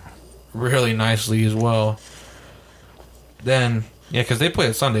October really nicely as well. Then, yeah, because they play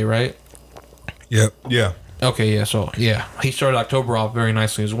it Sunday, right? Yep. Yeah. Okay, yeah, so, yeah. He started October off very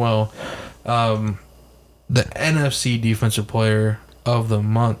nicely as well. The NFC Defensive Player of the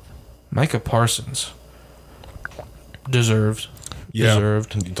Month, Micah Parsons. Deserved. Yeah.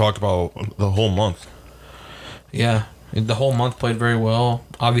 Deserved. You talked about the whole month. Yeah. The whole month played very well.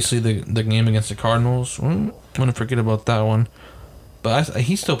 Obviously, the game against the Cardinals, I'm going to forget about that one. But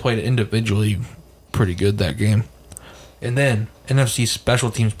he still played individually pretty good that game. And then, NFC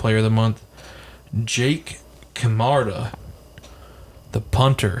Special Teams Player of the Month, Jake Camarda, the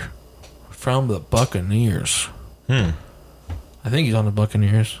punter from the Buccaneers. I think he's on the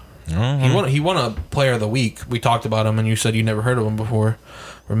Buccaneers. He won a Player of the Week. We talked about him, and you said you never heard of him before.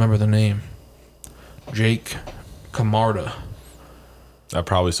 Remember the name. Jake Camarda. I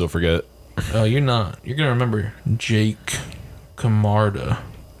probably still forget. Oh, you're not. You're going to remember Jake Camarda.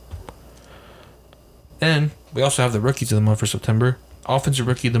 And we also have the Rookies of the Month for September. Offensive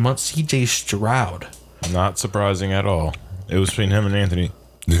Rookie of the Month, CJ Stroud. Not surprising at all. It was between him and Anthony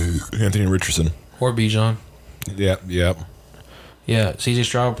Richardson. Or Bijan. Yep. Yeah, CJ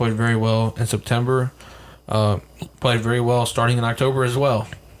Stroud played very well in September. Played very well starting in October as well.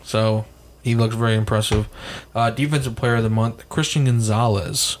 So he looks very impressive. Defensive Player of the Month, Christian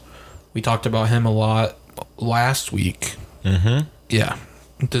Gonzalez. We talked about him a lot last week. Mm-hmm. Yeah,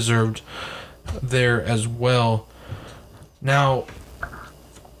 deserved there as well. Now,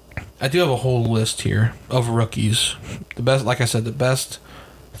 I do have a whole list here of rookies. The best, like I said, the best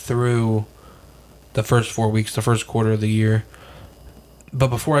through the first 4 weeks, the first quarter of the year. But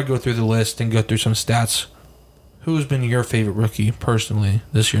before I go through the list and go through some stats, who's been your favorite rookie personally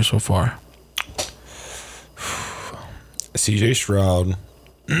this year so far? CJ Stroud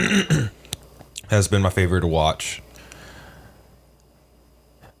has been my favorite to watch.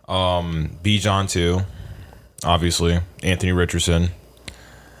 Bijan too, obviously. Anthony Richardson.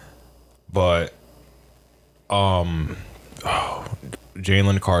 But Jalen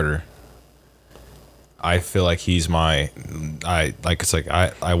Carter. I feel like he's when I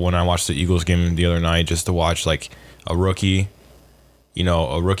watched the Eagles game the other night just to watch like a rookie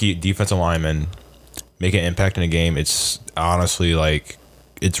defensive lineman make an impact in a game. It's honestly like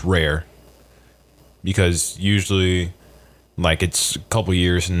it's rare because usually like it's a couple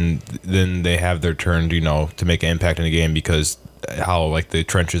years and then they have their turn, to make an impact in a game because how like the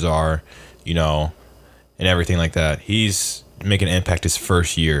trenches are, and everything like that. He's making an impact his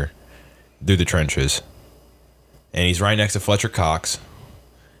first year through the trenches. And he's right next to Fletcher Cox,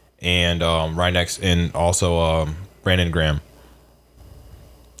 and also Brandon Graham.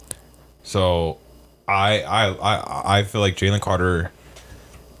 So, I feel like Jalen Carter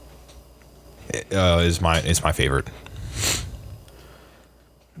is my favorite.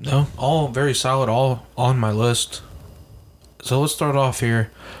 No, all very solid, all on my list. So let's start off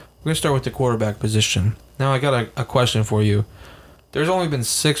here. We're gonna start with the quarterback position. Now I got a question for you. There's only been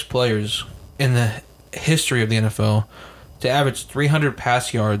 6 players in the history of the NFL to average 300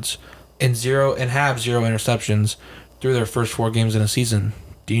 pass yards and have zero interceptions through their first 4 games in a season.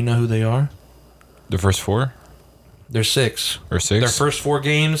 Do you know who they are? The first 4? They're 6. Or 6? Their first 4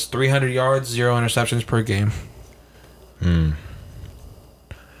 games, 300 yards, 0 interceptions per game.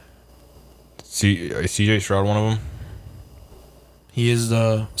 CJ Stroud one of them? He is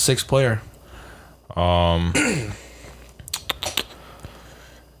the 6th player.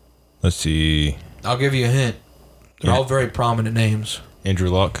 Let's see. I'll give you a hint. They're all very prominent names. Andrew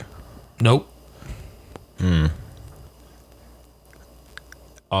Luck? Nope.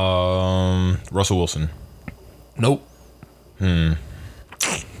 Russell Wilson? Nope.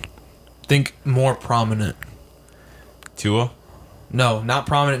 Think more prominent. Tua? No, not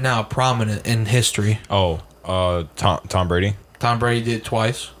prominent now. Prominent in history. Oh, Tom Brady? Tom Brady did it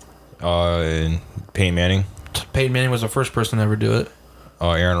twice. And Peyton Manning? Peyton Manning was the first person to ever do it.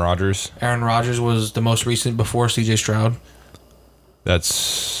 Aaron Rodgers? Aaron Rodgers was the most recent before CJ Stroud.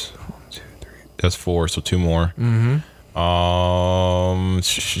 That's 1, 2, 3. That's 4, so 2 more. Yeah,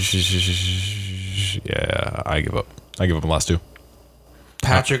 I give up. I give up the last 2.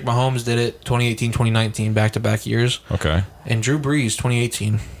 Patrick Mahomes did it 2018, 2019, back-to-back years. Okay. And Drew Brees,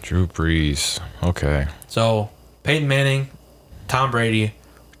 2018. Drew Brees. Okay. So, Peyton Manning, Tom Brady,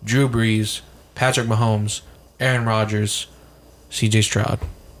 Drew Brees, Patrick Mahomes, Aaron Rodgers, CJ Stroud.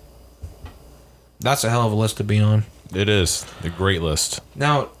 That's a hell of a list to be on. It is. A great list.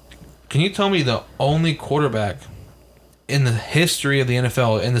 Now, can you tell me the only quarterback in the history of the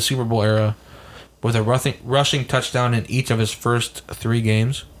NFL in the Super Bowl era with a rushing touchdown in each of his first 3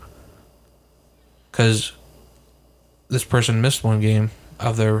 games? Because this person missed 1 game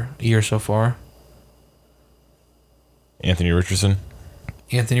of their year so far. Anthony Richardson?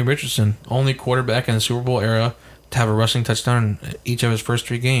 Anthony Richardson, only quarterback in the Super Bowl era to have a rushing touchdown in each of his first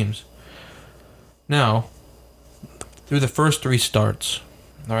 3 games. Now, through the first 3 starts,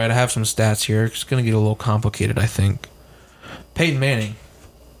 all right, I have some stats here. It's going to get a little complicated, I think. Peyton Manning,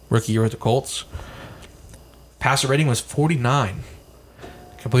 rookie year with the Colts. Passer rating was 49.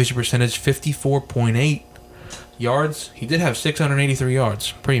 Completion percentage 54.8. Yards, he did have 683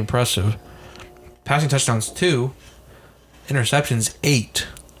 yards. Pretty impressive. Passing touchdowns 2. Interceptions 8.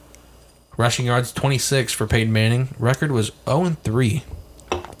 Rushing yards 26 for Peyton Manning. Record was 0-3.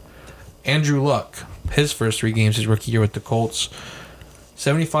 Andrew Luck, his first 3 games, his rookie year with the Colts.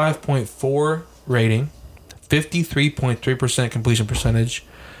 75.4 rating. 53.3% completion percentage.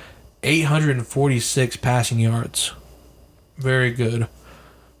 846 passing yards. Very good.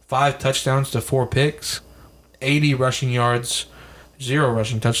 5 touchdowns to 4 picks. 80 rushing yards. 0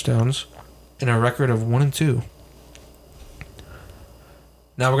 rushing touchdowns. And a record of 1-2.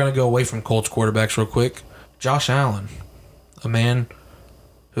 Now we're going to go away from Colts quarterbacks real quick. Josh Allen. A man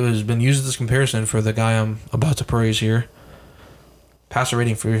who has been used this comparison for the guy I'm about to praise here. Passer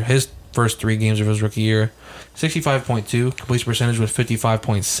rating for his first 3 games of his rookie year. 65.2. Completion percentage was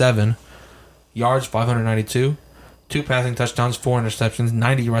 55.7. Yards, 592. 2 passing touchdowns, 4 interceptions,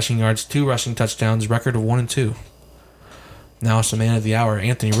 90 rushing yards, 2 rushing touchdowns, record of 1-2. Now it's the man of the hour,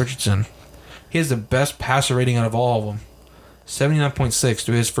 Anthony Richardson. He has the best passer rating out of all of them. 79.6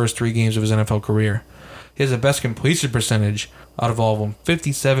 through his first 3 games of his NFL career. He has the best completion percentage out of all of them,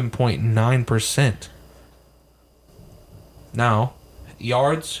 57.9%. Now,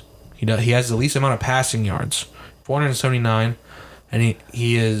 yards, he has the least amount of passing yards, 479, and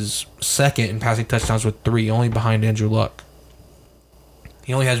he is second in passing touchdowns with 3, only behind Andrew Luck.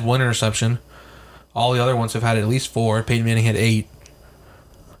 He only has 1 interception. All the other ones have had at least 4. Peyton Manning had 8.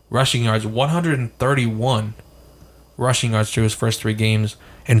 Rushing yards, 131 rushing yards through his first 3 games,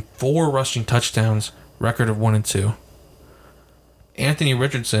 and 4 rushing touchdowns, record of 1-2. Anthony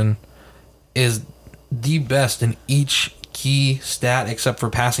Richardson is the best in each key stat except for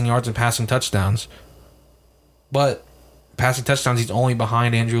passing yards and passing touchdowns. But passing touchdowns, he's only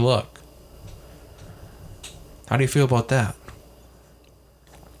behind Andrew Luck. How do you feel about that?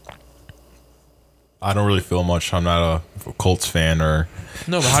 I don't really feel much. I'm not a Colts fan or.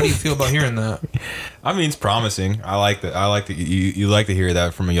 No, but how do you feel about hearing that? I mean, it's promising. I like that. You like to hear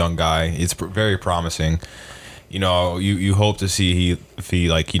that from a young guy. It's very promising. You know, you hope to see if he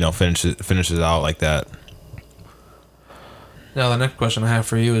like, you know, finishes out like that. Now the next question I have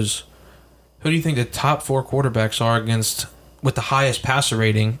for you is, who do you think the top 4 quarterbacks are against with the highest passer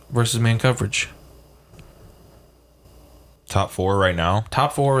rating versus man coverage? Top 4 right now?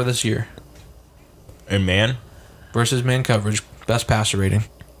 Top 4 this year. And man? Versus man coverage, best passer rating.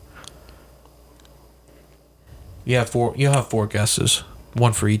 You have 4 guesses.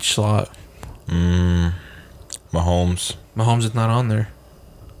 1 for each slot. Mahomes. Mahomes is not on there.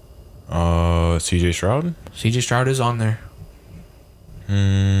 CJ Stroud? CJ Stroud is on there.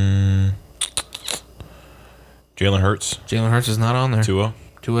 Jalen Hurts. Jalen Hurts is not on there. Tua.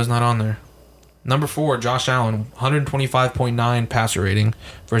 Tua's not on there. Number 4, Josh Allen, 125.9 passer rating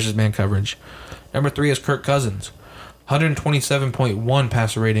versus man coverage. Number 3 is Kirk Cousins, 127.1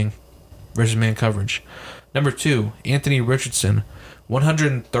 passer rating versus man coverage. Number 2, Anthony Richardson,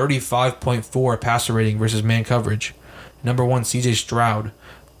 135.4 passer rating versus man coverage. Number 1, CJ Stroud,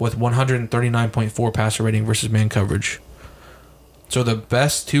 with 139.4 passer rating versus man coverage. So the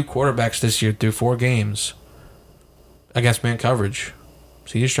best 2 quarterbacks this year through 4 games against man coverage,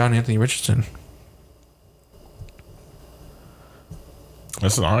 CJ Stroud and Anthony Richardson.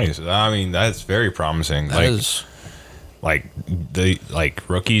 That's nice. I mean, that's very promising. That is. Like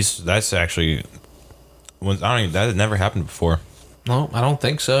rookies. That's actually. That had never happened before. No, I don't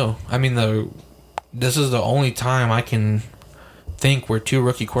think so. I mean, this is the only time I can think where 2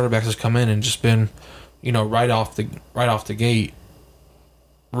 rookie quarterbacks has come in and just been, right off the gate,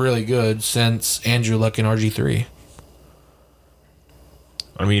 really good since Andrew Luck and RG3.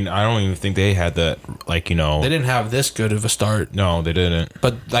 I mean, I don't even think they had that, They didn't have this good of a start. No, they didn't.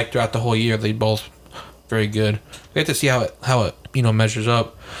 But, throughout the whole year, they both very good. We have to see how it measures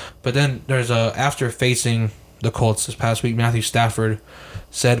up. But then there's after facing the Colts this past week, Matthew Stafford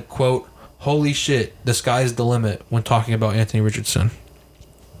said, quote, "Holy shit, the sky's the limit," when talking about Anthony Richardson.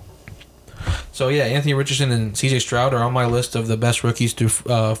 So, yeah, Anthony Richardson and CJ Stroud are on my list of the best rookies through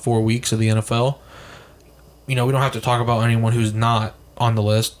 4 weeks of the NFL. We don't have to talk about anyone who's not on the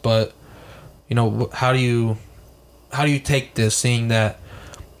list, but how do you take this, seeing that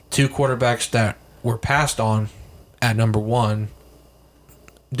 2 quarterbacks that were passed on at number 1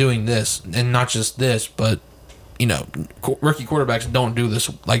 doing this, and not just this, but rookie quarterbacks don't do this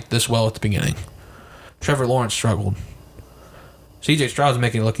well at the beginning. Trevor Lawrence struggled. CJ Stroud's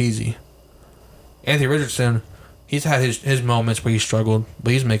making it look easy. Anthony Richardson, he's had his moments where he struggled,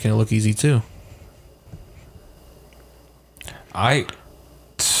 but he's making it look easy too. Coming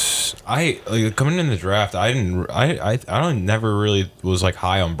in the draft, I never really was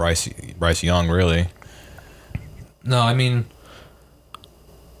high on Bryce Young, really. No, I mean,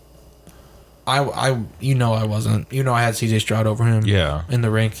 I wasn't. I had CJ Stroud over him. Yeah. In the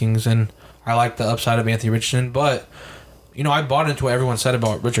rankings, and I like the upside of Anthony Richardson, but I bought into what everyone said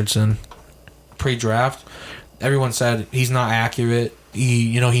about Richardson pre-draft. Everyone said he's not accurate.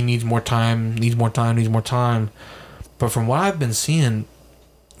 He needs more time. But from what I've been seeing,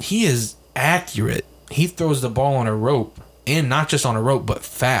 he is accurate. He throws the ball on a rope, and not just on a rope, but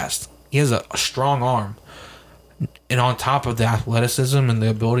fast. He has a strong arm. And on top of the athleticism and the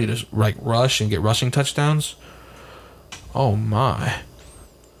ability to rush and get rushing touchdowns, oh my.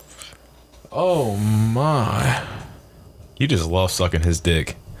 He just loves sucking his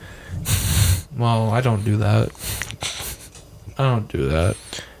dick. Well, I don't do that. I'm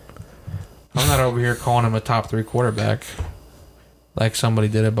not over here calling him a top 3 quarterback like somebody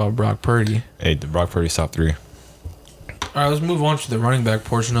did about Brock Purdy. Hey, Brock Purdy's top 3. All right, let's move on to the running back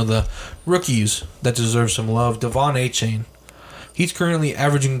portion of the rookies that deserve some love. Devon Achane. He's currently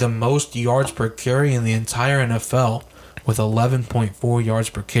averaging the most yards per carry in the entire NFL with 11.4 yards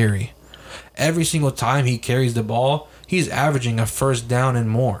per carry. Every single time he carries the ball, he's averaging a first down and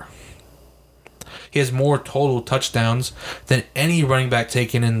more. He has more total touchdowns than any running back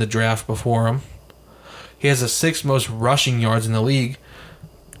taken in the draft before him. He has the 6th most rushing yards in the league,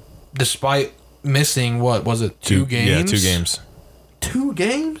 despite missing, 2 games? Yeah, 2 games. 2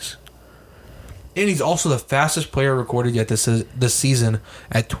 games? And he's also the fastest player recorded yet this season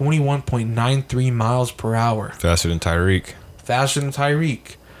at 21.93 miles per hour. Faster than Tyreek.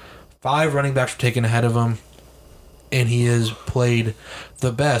 5 running backs were taken ahead of him, and he has played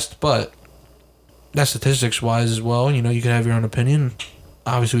the best. But that's statistics-wise as well. You can have your own opinion.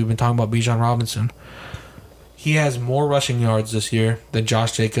 Obviously, we've been talking about Bijan Robinson. He has more rushing yards this year than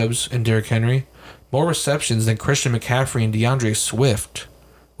Josh Jacobs and Derrick Henry. More receptions than Christian McCaffrey and DeAndre Swift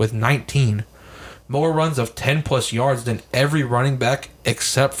with 19. More runs of 10-plus yards than every running back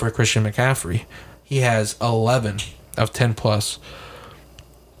except for Christian McCaffrey. He has 11 of 10-plus.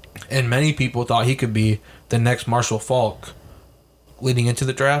 And many people thought he could be the next Marshall Faulk leading into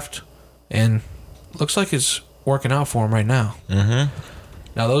the draft. And looks like it's working out for him right now. Mm-hmm.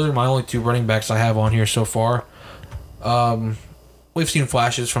 Now, those are my only 2 running backs I have on here so far. We've seen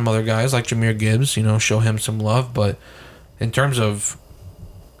flashes from other guys like Jahmyr Gibbs, show him some love. But in terms of,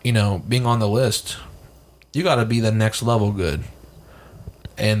 being on the list, you got to be the next level good.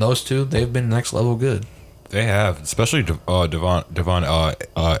 And those 2, they've been next level good. They have, especially Devon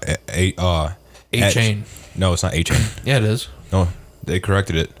Achane. No, it's not Achane. Yeah, it is. No, they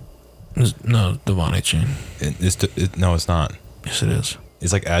corrected it. No, Devon Achane. No, it's not. Yes, it is.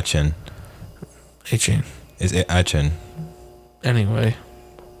 It's like Atchin. A-Chain. It's Atchin. Anyway.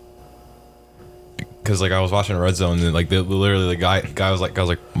 Because like I was watching Red Zone and like literally the guy was like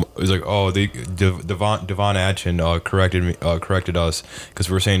oh Devon Atchin corrected us because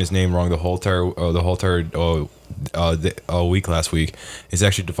we were saying his name wrong the whole entire week last week. It's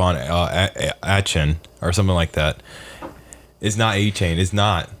actually Devon Atchin or something like that. It's not A-Chain. It's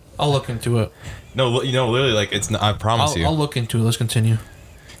not. I'll look into it. No, literally like it's not. I promise you. I'll look into it. Let's continue.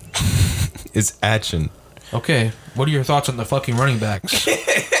 It's Atchin. Okay. What are your thoughts on the fucking running backs?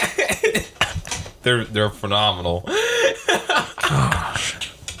 They're phenomenal.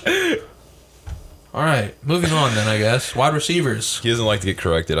 Gosh. All right, moving on then, I guess. Wide receivers. He doesn't like to get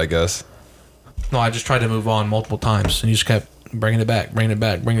corrected, I guess. No, I just tried to move on multiple times, and you just kept bringing it back.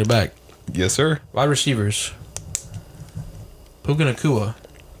 Yes, sir. Wide receivers. Puka Nacua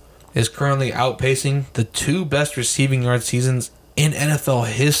is currently outpacing the 2 best receiving yard seasons in NFL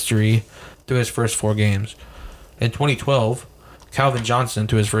history through his first 4 games. In 2012, Calvin Johnson,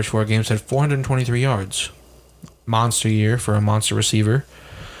 to his first 4 games, had 423 yards. Monster year for a monster receiver.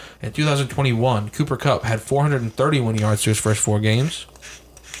 In 2021, Cooper Kupp had 431 yards to his first 4 games.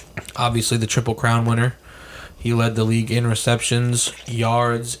 Obviously, the Triple Crown winner. He led the league in receptions,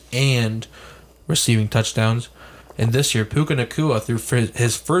 yards, and receiving touchdowns. And this year, Puka Nacua, through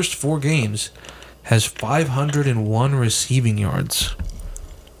his first 4 games, has 501 receiving yards.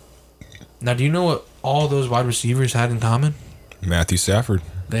 Now, do you know what all those wide receivers had in common? Matthew Stafford.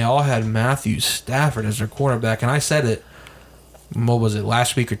 They all had Matthew Stafford as their quarterback. And I said it, what was it,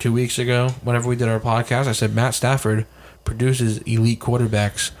 last week or 2 weeks ago, whenever we did our podcast, I said Matt Stafford produces elite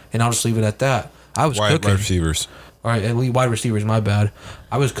quarterbacks. And I'll just leave it at that. I was cooking. Wide receivers. All right, elite wide receivers, my bad.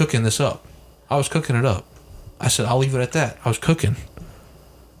 I was cooking this up. I was cooking it up. I said, I'll leave it at that. I was cooking.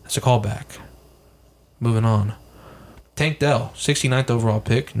 That's a callback. Moving on. Tank Dell, 69th overall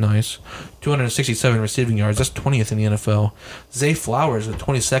pick. Nice. 267 receiving yards. That's 20th in the NFL. Zay Flowers, the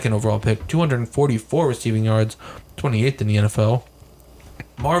 22nd overall pick. 244 receiving yards. 28th in the NFL.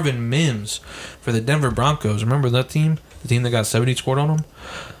 Marvin Mims for the Denver Broncos. Remember that team? The team that got 70 scored on them?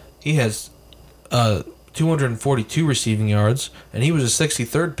 He has 242 receiving yards, and he was a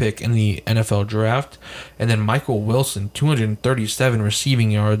 63rd pick in the NFL draft. And then Michael Wilson, 237 receiving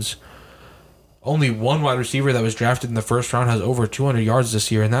yards. Only one wide receiver that was drafted in the first round has over 200 yards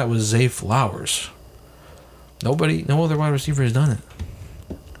this year, and that was Zay Flowers. No other wide receiver has done it.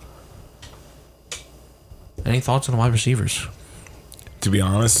 Any thoughts on the wide receivers? To be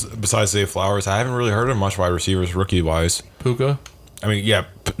honest, besides Zay Flowers, I haven't really heard of much wide receivers rookie-wise. Puka? I mean, yeah,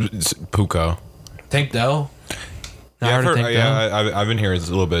 Puka. Tank Dell? Yeah, I've been hearing a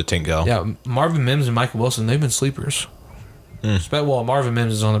little bit of Tank Dell. Yeah, Marvin Mims and Michael Wilson, they've been sleepers. Well, Marvin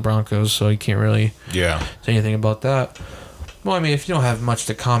Mims is on the Broncos, so you can't really say anything about that. Well, I mean, if you don't have much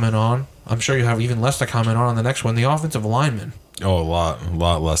to comment on, I'm sure you have even less to comment on the next one, the offensive lineman. Oh, a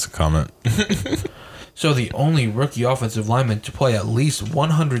lot less to comment. So the only rookie offensive lineman to play at least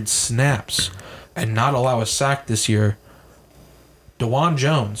 100 snaps and not allow a sack this year, DeJuan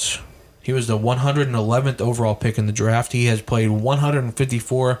Jones. He was the 111th overall pick in the draft. He has played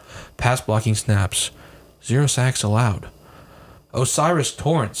 154 pass blocking snaps. 0 sacks allowed. Osiris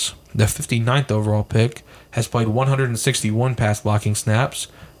Torrance, the 59th overall pick, has played 161 pass blocking snaps.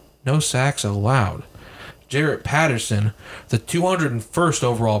 No sacks allowed. Jarrett Patterson, the 201st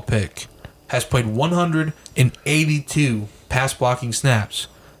overall pick, has played 182 pass blocking snaps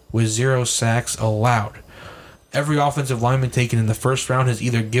with 0 sacks allowed. Every offensive lineman taken in the first round has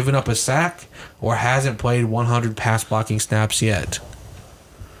either given up a sack or hasn't played 100 pass blocking snaps yet.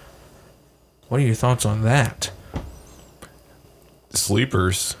 What are your thoughts on that?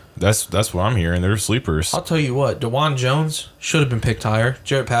 Sleepers. That's what I'm hearing. They're sleepers. I'll tell you what, DeJuan Jones should have been picked higher.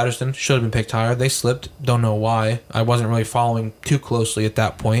 Jarrett Patterson should have been picked higher. They slipped. Don't know why. I wasn't really following too closely at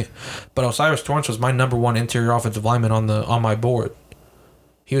that point. But Osiris Torrance was my number 1 interior offensive lineman on my board.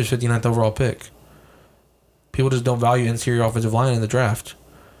 He was 59th overall pick. People just don't value interior offensive line in the draft.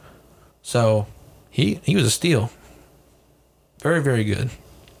 So, he was a steal. Very, very good.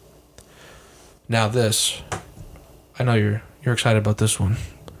 Now this. I know you're excited about this one.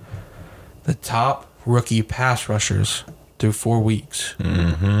 The top rookie pass rushers through 4 weeks.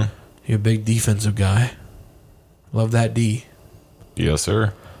 Mm-hmm. You're a big defensive guy. Love that D. Yes,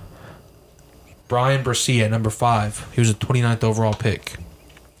 sir. Brian Brescia, number 5. He was a 29th overall pick.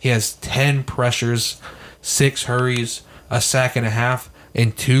 He has 10 pressures, 6 hurries, a sack and a half,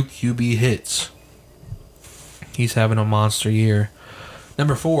 and 2 QB hits. He's having a monster year.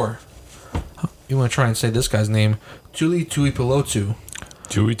 Number 4. You want to try and say this guy's name. Tuli Tuipulotu.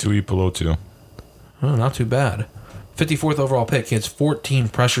 Tui Pelotu. Oh, not too bad. 54th overall pick. He has 14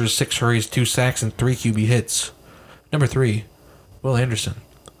 pressures, 6 hurries, 2 sacks, and 3 QB hits. Number 3, Will Anderson.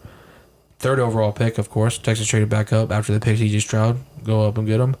 3rd overall pick, of course. Texas traded back up after the pick. C.J. Stroud. Go up and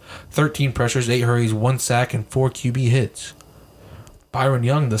get him. 13 pressures, 8 hurries, 1 sack, and 4 QB hits. Byron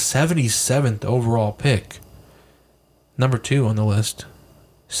Young, the 77th overall pick. Number 2 on the list.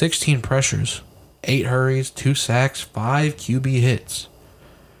 16 pressures, 8 hurries, 2 sacks, 5 QB hits.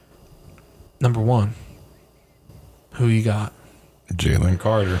 Number 1. Who you got? Jalen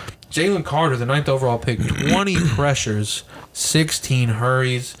Carter. Jalen Carter, the 9th overall pick. 20 pressures, 16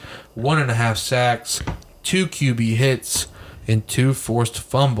 hurries, 1.5 sacks, 2 QB hits, and 2 forced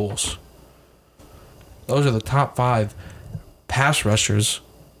fumbles. Those are the top 5 pass rushers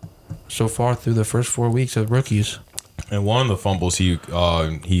so far through the first 4 weeks of rookies. And one of the fumbles he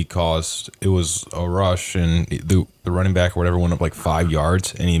caused, it was a rush, and the running back or whatever went up like 5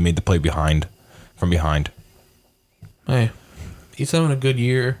 yards, and he made the play from behind. Hey, he's having a good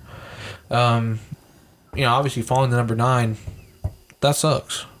year. Obviously falling to number 9, that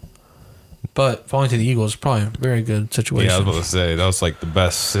sucks. But falling to the Eagles is probably a very good situation. Yeah, I was about to say, that was like the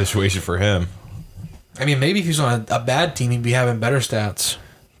best situation for him. I mean, maybe if he's on a bad team, he'd be having better stats.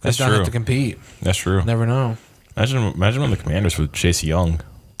 That's not true. have to compete. That's true. Never know. Imagine when the Commanders with Chase Young.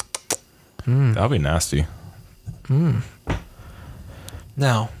 That would be nasty.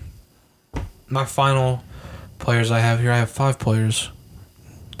 Now, my final players I have here, I have 5 players.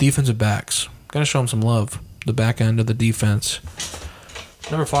 Defensive backs. Gotta show them some love. The back end of the defense.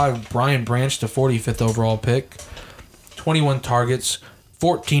 Number 5, Brian Branch, the 45th overall pick. 21 targets,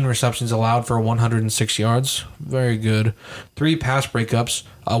 14 receptions allowed for 106 yards. Very good. 3 pass breakups,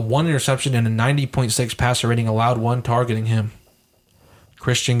 1 interception, and a 90.6 passer rating allowed, 1 targeting him.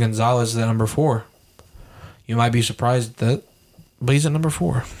 Christian Gonzalez is at number 4. You might be surprised that, but he's at number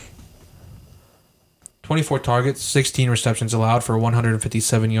 4. 24 targets, 16 receptions allowed for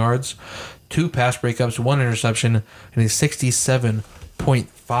 157 yards, 2 pass breakups, 1 interception, and a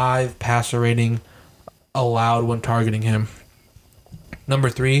 67.5 passer rating allowed when targeting him. Number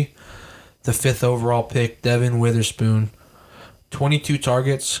 3, the 5th overall pick, Devin Witherspoon. 22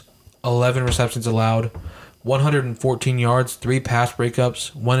 targets, 11 receptions allowed, 114 yards, 3 pass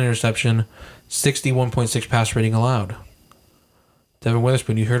breakups, 1 interception, 61.6 pass rating allowed. Devin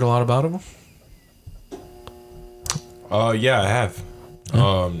Witherspoon, you heard a lot about him? Yeah, I have.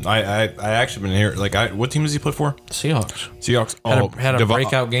 I actually been here. What team does he play for? Seahawks. Oh, Had a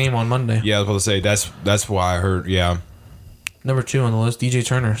breakout game on Monday. Yeah, I was about to say that's why I heard. Yeah. Number 2 on the list, DJ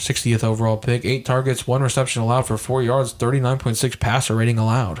Turner, 60th overall pick. 8 targets, 1 reception allowed for 4 yards, 39.6 passer rating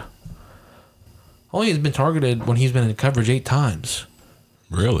allowed. Only has been targeted when he's been in coverage 8 times.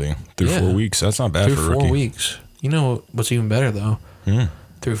 Really? Through 4 weeks? That's not bad for a rookie. Through 4 weeks. You know what's even better, though?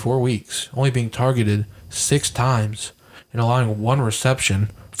 Through 4 weeks. Only being targeted 6 times and allowing 1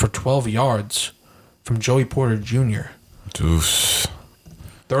 reception for 12 yards from Joey Porter Jr. Deuce.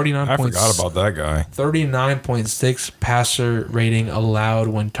 39. I forgot about that guy. 39.6 passer rating allowed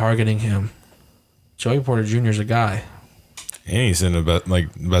when targeting him. Joey Porter Jr. is a guy. And he's in a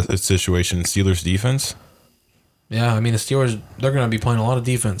best situation in Steelers defense. Yeah, I mean the Steelers, they're going to be playing a lot of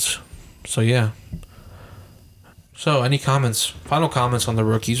defense. So yeah. So any comments? Final comments on the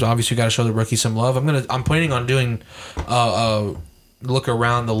rookies? Obviously, you got to show the rookies some love. I'm planning on doing look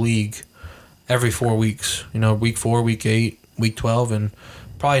around the league every 4 weeks. Week 4, week 8, week 12, and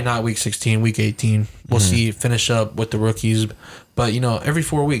probably not week 16, week 18. We'll see, finish up with the rookies. But, every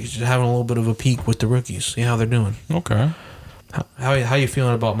 4 weeks, just having a little bit of a peek with the rookies. See how they're doing. Okay. How you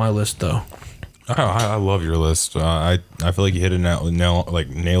feeling about my list, though? I love your list. I feel like you hit it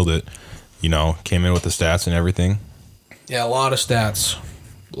nailed it. Came in with the stats and everything. Yeah, a lot of stats.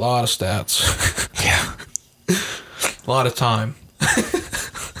 Yeah. A lot of time.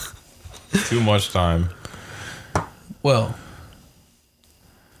 Too much time. Well,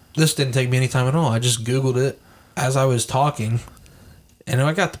 this didn't take me any time at all. I just Googled it as I was talking, and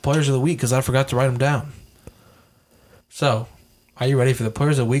I got the players of the week because I forgot to write them down. So, are you ready for the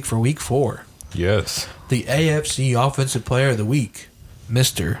players of the week for week 4? Yes. The AFC Offensive Player of the Week,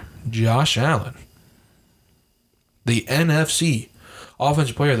 Mr. Josh Allen. The NFC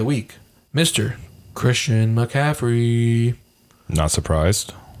Offensive Player of the Week, Mr. Christian McCaffrey. Not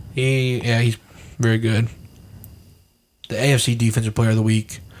surprised. He's very good. The AFC Defensive Player of the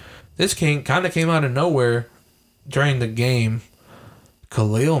Week. This kind of came out of nowhere during the game.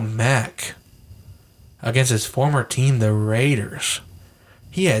 Khalil Mack against his former team, the Raiders.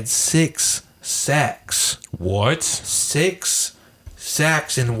 He had 6 sacks. What? 6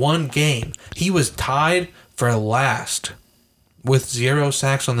 sacks in one game. He was tied for last with 0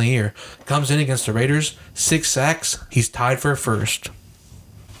 sacks on the year. Comes in against the Raiders, 6 sacks. He's tied for first.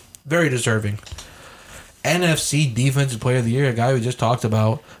 Very deserving. NFC Defensive Player of the Year, a guy we just talked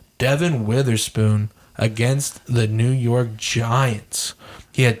about, Devin Witherspoon against the New York Giants.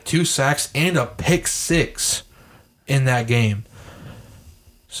 He had 2 sacks and a pick 6 in that game.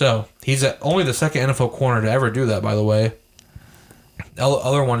 So, he's only the second NFL corner to ever do that, by the way. The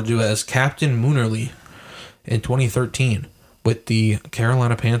other one to do it is Captain Moonerly in 2013 with the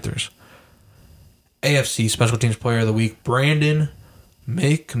Carolina Panthers. AFC Special Teams Player of the Week, Brandon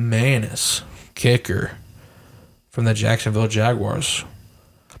McManus, kicker from the Jacksonville Jaguars.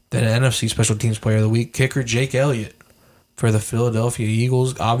 Then NFC Special Teams Player of the Week, kicker Jake Elliott for the Philadelphia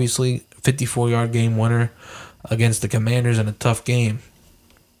Eagles. Obviously, 54-yard game winner against the Commanders in a tough game.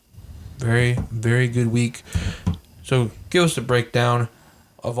 Very, very good week. So, give us a breakdown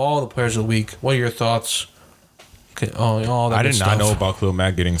of all the players of the week. What are your thoughts? All that I did good not stuff. know about Khalil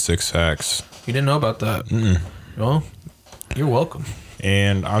Mack getting 6 sacks. You didn't know about that? Well, you're welcome.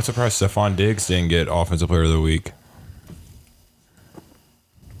 And I'm surprised Stephon Diggs didn't get Offensive Player of the Week.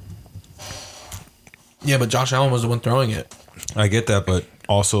 Yeah, but Josh Allen was the one throwing it. I get that, but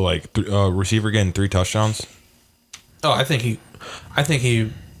also like receiver getting 3 touchdowns. Oh, I think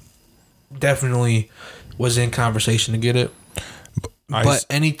he definitely was in conversation to get it. But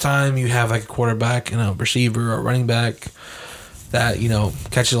anytime you have like a quarterback and a receiver or a running back that,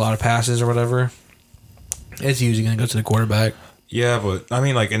 catches a lot of passes or whatever, it's usually going to go to the quarterback. Yeah, but I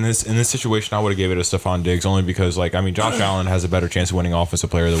mean, like in this situation, I would have gave it to Stephon Diggs only because, like, I mean, Josh Allen has a better chance of winning Offensive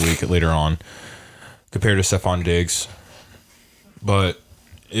Player of the Week later on compared to Stephon Diggs. But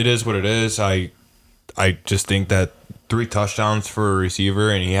it is what it is. I just think that 3 touchdowns for a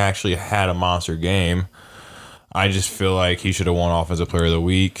receiver, and he actually had a monster game. I just feel like he should have won Offensive Player of the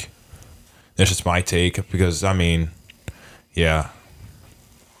Week. That's just my take because, I mean, yeah.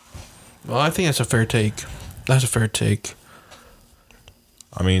 Well, I think that's a fair take. That's a fair take.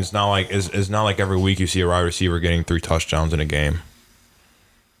 I mean, it's not like every week you see a wide receiver getting 3 touchdowns in a game.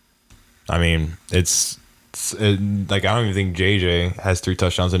 I mean, like I don't even think JJ has 3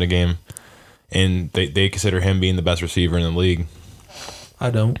 touchdowns in a game, and they consider him being the best receiver in the league. I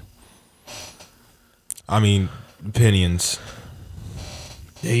don't. I mean, opinions.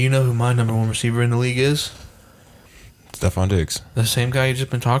 Yeah, you know who my number 1 receiver in the league is? Stephon Diggs. The same guy you just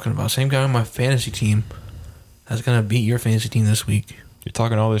been talking about. Same guy on my fantasy team that's going to beat your fantasy team this week. You're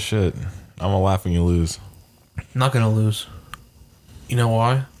talking all this shit. I'm going to laugh when you lose. I'm not going to lose. You know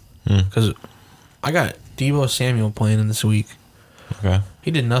why? Because I got Deebo Samuel playing in this week. Okay.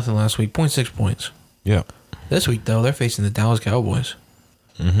 He did nothing last week. 0.6 points. Yeah. This week, though, they're facing the Dallas Cowboys.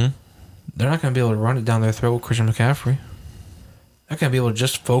 Mm-hmm. They're not going to be able to run it down their throat with Christian McCaffrey. They're going to be able to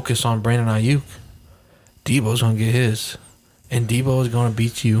just focus on Brandon Ayuk. Deebo's going to get his. And Deebo is going to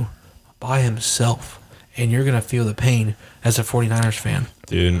beat you by himself. And you're going to feel the pain as a 49ers fan.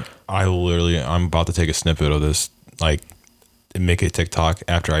 Dude, I'm about to take a snippet of this, like, make a TikTok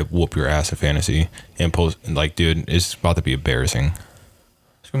after I whoop your ass in fantasy and post, like, dude, it's about to be embarrassing.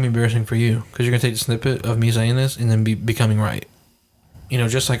 It's going to be embarrassing for you because you're going to take the snippet of me saying this and then be becoming right.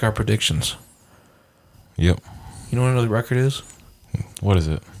 Just like our predictions. Yep. You know what the record is? What is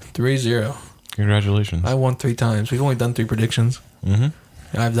it? 3-0. Congratulations. I won 3 times. We've only done 3 predictions. Mm-hmm.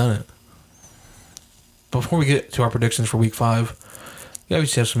 And I've done it. Before we get to our predictions for week 5, we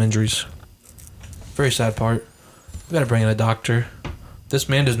obviously have some injuries. Very sad part. We got to bring in a doctor. This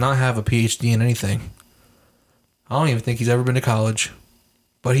man does not have a PhD in anything. I don't even think he's ever been to college.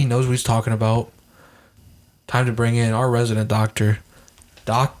 But he knows what he's talking about. Time to bring in our resident doctor,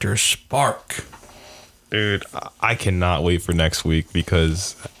 Dr. Spark. Dude, I cannot wait for next week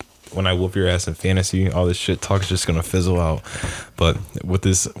because when I whoop your ass in fantasy, all this shit talk is just gonna fizzle out. But with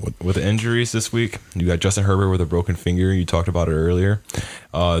the injuries this week, you got Justin Herbert with a broken finger. You talked about it earlier.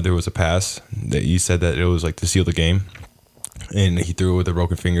 There was a pass that you said that it was like to seal the game, and he threw it with a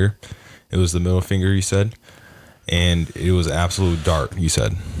broken finger. It was the middle finger, you said, and it was absolute dart. You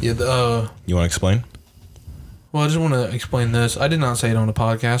said. Yeah. You want to explain? Well, I just want to explain this. I did not say it on the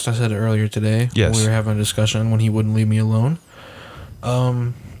podcast. I said it earlier today. Yes. When we were having a discussion when he wouldn't leave me alone.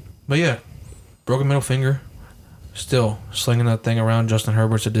 But yeah, broken middle finger. Still slinging that thing around. Justin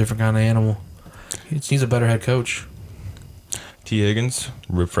Herbert's a different kind of animal. He needs a better head coach. T. Higgins,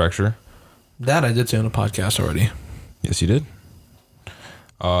 rib fracture. That I did say on the podcast already. Yes, you did.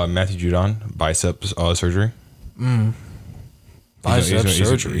 Matthew Judon, bicep surgery. Bicep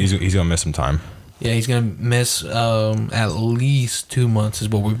surgery. He's going to miss some time. Yeah, he's going to miss at least 2 months is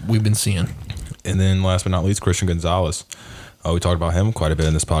what we've been seeing. And then last but not least, Christian Gonzalez. We talked about him quite a bit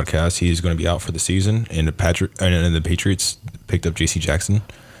in this podcast. He's going to be out for the season, and the Patriots picked up J.C. Jackson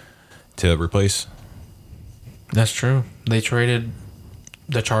to replace. That's true. They traded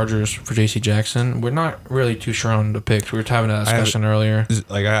the Chargers for J.C. Jackson. We're not really too sure on the picks. We were having a discussion earlier.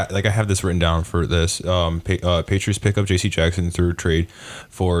 I have this written down for this. Patriots pick up J.C. Jackson through trade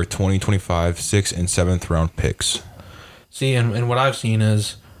for 2025 6th and 7th round picks. See, and what I've seen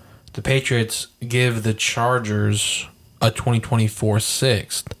is the Patriots give the Chargers a 2024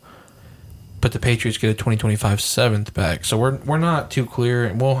 6th, but the Patriots get a 2025 7th back. So we're not too clear,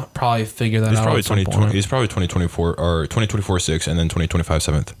 and we'll probably figure that out. It's probably 2024 or 2024 6th and then 2025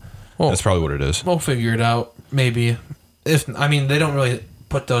 7th. Well, that's probably what it is. We'll figure it out. Maybe they don't really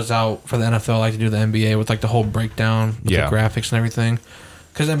put those out for the NFL like to do the NBA with like the whole breakdown with the graphics and everything,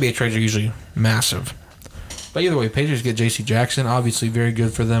 because NBA trades are usually massive. But either way, Patriots get J.C. Jackson. Obviously, very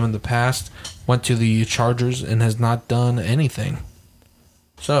good for them in the past. Went to the Chargers and has not done anything.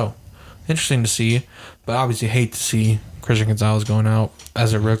 So, interesting to see. But obviously, hate to see Christian Gonzalez going out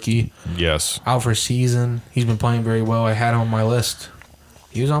as a rookie. Yes. Out for a season. He's been playing very well. I had him on my list.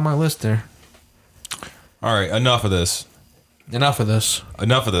 He was on my list there. All right, enough of this. Enough of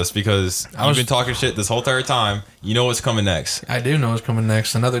this, because you've been talking shit this whole entire time. You know what's coming next. I do know what's coming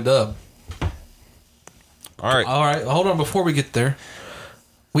next. Another dub. All right. Hold on. Before we get there,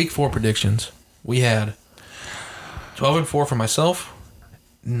 Week 4 predictions. We had 12-4 for myself,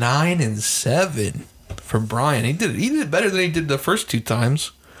 9-7 for Brian. He did better than he did the first 2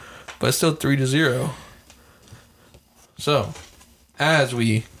 times, but it's still 3-0. So, as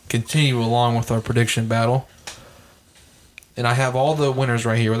we continue along with our prediction battle, and I have all the winners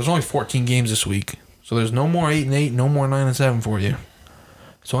right here. There's only 14 games this week, so there's no more 8-8, no more 9-7 for you.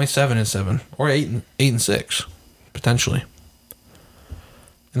 It's only 7-7 or 8-6 potentially.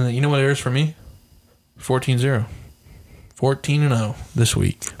 And then you know what it is for me? 14-0, 14-0 this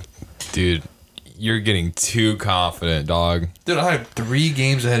week. Dude, you're getting too confident, dog. Dude, I have 3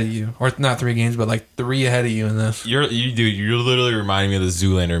 games ahead of you, or not 3 games, but like 3 ahead of you in this. You're literally reminding me of the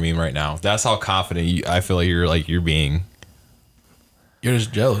Zoolander meme right now. That's how confident I feel like you're being. You're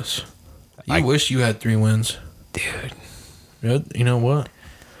just jealous. You wish you had 3 wins, dude. You know what?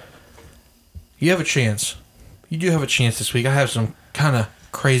 You have a chance. You do have a chance this week. I have some kind of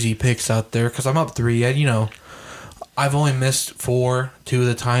crazy picks out there because I'm up 3. And, I've only missed 4 2 of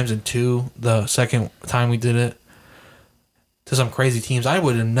the times and 2 the second time we did it to some crazy teams. I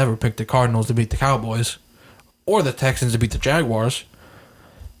would have never picked the Cardinals to beat the Cowboys or the Texans to beat the Jaguars.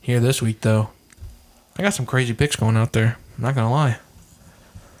 Here this week, though, I got some crazy picks going out there. I'm not going to lie.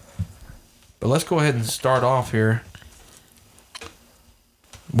 But let's go ahead and start off here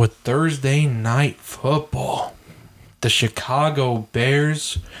with Thursday night football. The Chicago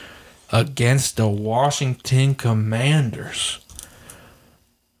Bears against the Washington Commanders.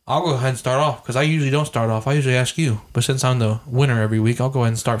 I'll go ahead and start off because I usually don't start off. I usually ask you. But since I'm the winner every week, I'll go ahead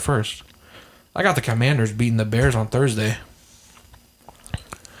and start first. I got the Commanders beating the Bears on Thursday.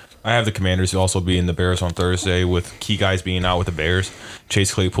 I have the Commanders also beating the Bears on Thursday with key guys being out with the Bears.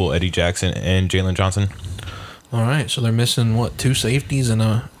 Chase Claypool, Eddie Jackson, and Jalen Johnson. All right, so they're missing, 2 safeties and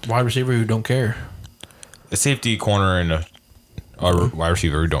a wide receiver who don't care. A safety, corner, and a wide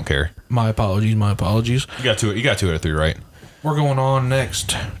receiver who don't care. My apologies. You got 2 out of 3, right? We're going on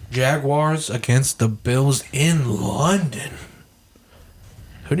next. Jaguars against the Bills in London.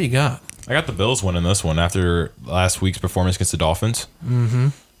 Who do you got? I got the Bills winning this one after last week's performance against the Dolphins. Mm-hmm.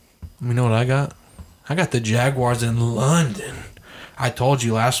 You know what I got? I got the Jaguars in London. I told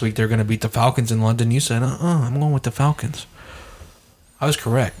you last week they're going to beat the Falcons in London. You said, I'm going with the Falcons. I was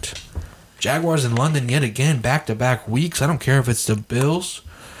correct. Jaguars in London yet again, back-to-back weeks. I don't care if it's the Bills.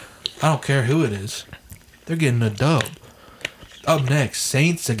 I don't care who it is. They're getting a dub. Up next,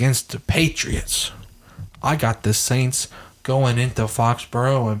 Saints against the Patriots. I got the Saints going into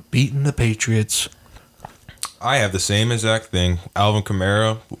Foxborough and beating the Patriots. I have the same exact thing. Alvin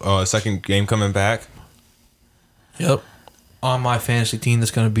Kamara, second game coming back. Yep. On my fantasy team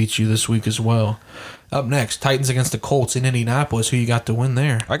that's going to beat you this week as well. Up next, Titans against the Colts in Indianapolis. Who you got to win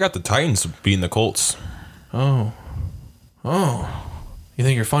there? I got the Titans beating the Colts. Oh. You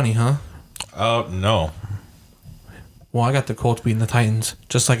think you're funny, huh? No. Well, I got the Colts beating the Titans,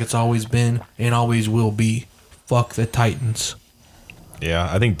 just like it's always been and always will be. Fuck the Titans. Yeah,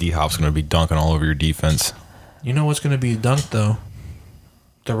 I think D-Hop's going to be dunking all over your defense. You know what's going to be dunked, though?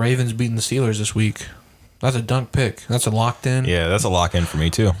 The Ravens beating the Steelers this week. That's a dunk pick. That's a locked in. Yeah, that's a lock in for me,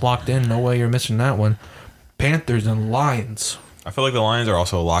 too. Locked in. No way you're missing that one. Panthers and Lions. I feel like the Lions are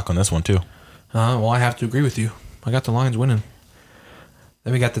also a lock on this one, too. Well, I have to agree with you. I got the Lions winning.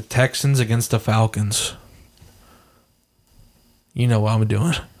 Then we got the Texans against the Falcons. You know what I'm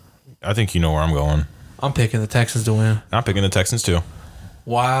doing. I think you know where I'm going. I'm picking the Texans to win. I'm picking the Texans too.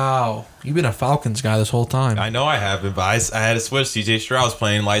 Wow. You've been a Falcons guy this whole time. I know I haven't, but I had to switch. CJ Stroud's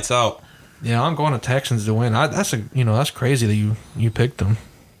playing lights out. Yeah, I'm going to Texans to win. That's crazy that you picked them.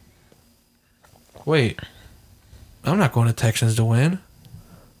 Wait. I'm not going to Texans to win.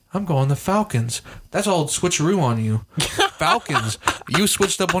 I'm going the Falcons. That's all switcheroo on you. Falcons. You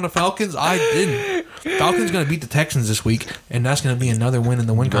switched up on the Falcons? I didn't. Falcons going to beat the Texans this week, and that's going to be another win in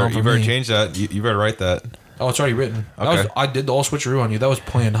the win column for You better me. change that. You better write that. Oh, it's already written. Okay. I did the all switcheroo on you. That was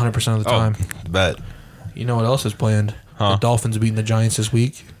planned 100% of the time. Bet. You know what else is planned? The Dolphins beating the Giants this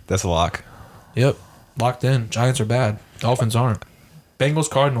week. That's a lock. Yep. Locked in. Giants are bad. Dolphins aren't. Bengals,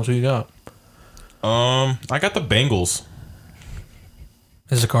 Cardinals, who you got? I got the Bengals.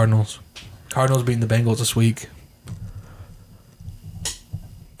 It's the Cardinals. Cardinals beating the Bengals this week.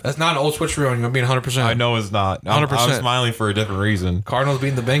 That's not an old switcheroo on you. I'm being 100%. I know it's not. 100%. I'm smiling for a different reason. Cardinals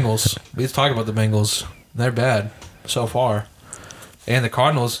beating the Bengals. Let's talk about the Bengals. They're bad so far. And the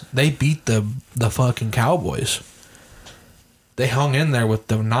Cardinals, they beat the fucking Cowboys. They hung in there with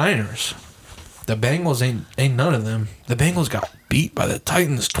the Niners. The Bengals ain't none of them. The Bengals got beat by the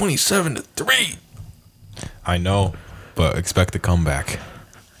Titans 27-3. I know, but expect a comeback.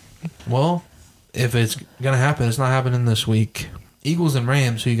 Well, if it's gonna happen, it's not happening this week. Eagles and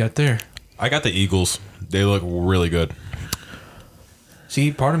Rams, who you got there? I got the Eagles. They look really good.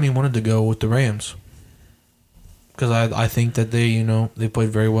 See, part of me wanted to go with the Rams because I think that they played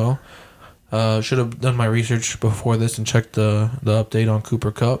very well. Should have done my research before this and checked the update on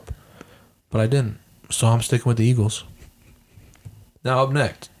Cooper Kupp, but I didn't. So I'm sticking with the Eagles. Now up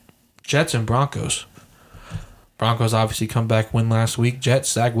next, Jets and Broncos. Broncos obviously come back win last week.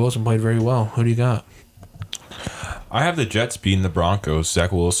 Jets, Zach Wilson played very well. Who do you got? I have the Jets beating the Broncos.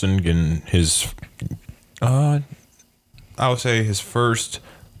 Zach Wilson getting his, I would say his first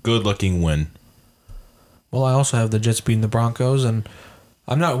good-looking win. Well, I also have the Jets beating the Broncos, and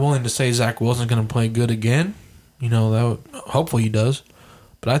I'm not willing to say Zach Wilson's going to play good again. Hopefully he does.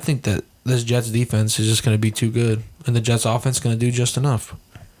 But I think that this Jets defense is just going to be too good, and the Jets offense is going to do just enough.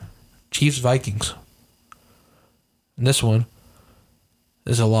 Chiefs, Vikings. And this one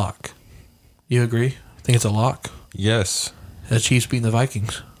is a lock. You agree? I think it's a lock. Yes. The Chiefs beating the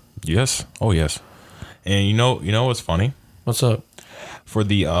Vikings. Yes. Oh, yes. And you know what's funny? What's up? For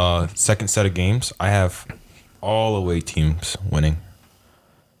the second set of games, I have all away teams winning.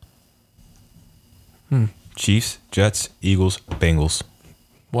 Chiefs, Jets, Eagles, Bengals.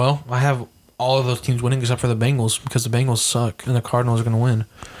 Well, I have all of those teams winning except for the Bengals because the Bengals suck and the Cardinals are going to win.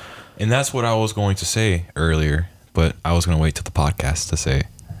 And that's what I was going to say earlier, but I was going to wait till the podcast to say.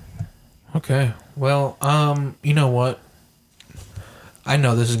 Okay. Well, you know what? I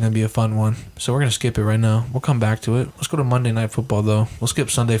know this is going to be a fun one, so we're going to skip it right now. We'll come back to it. Let's go to Monday Night Football, though. We'll skip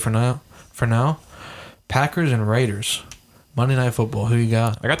Sunday for now. Packers and Raiders. Monday Night Football. Who you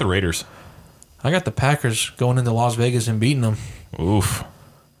got? I got the Raiders. I got the Packers going into Las Vegas and beating them. Oof.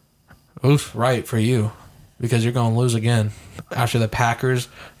 Right for you. Because you're going to lose again. After the Packers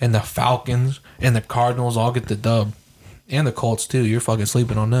and the Falcons and the Cardinals all get the dub. And the Colts, too. You're fucking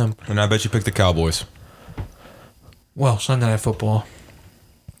sleeping on them. And I bet you picked the Cowboys. Well, Sunday Night Football.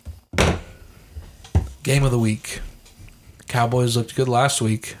 Game of the week. Cowboys looked good last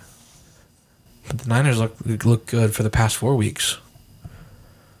week. But the Niners look good for the past 4 weeks.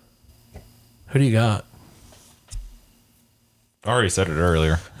 Who do you got? I already said it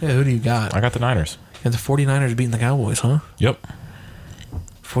earlier. Yeah, who do you got? I got the Niners. And the 49ers beating the Cowboys, huh? Yep.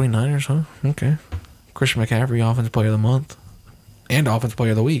 49ers, huh? Okay. Christian McCaffrey, Offensive Player of the Month. And Offensive Player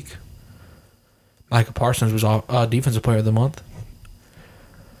of the Week. Micah Parsons was Defensive Player of the Month.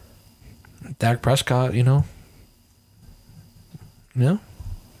 Dak Prescott, Yeah.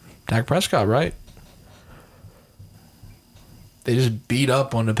 Dak Prescott, right? They just beat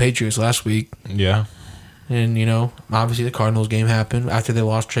up on the Patriots last week. Yeah. And, obviously the Cardinals game happened after they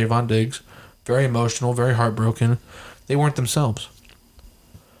lost Trayvon Diggs. Very emotional, very heartbroken. They weren't themselves.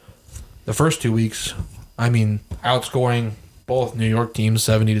 The first 2 weeks, outscoring both New York teams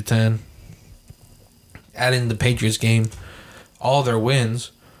 70-10. Adding the Patriots game, all their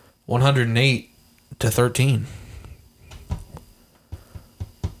wins, 108-13.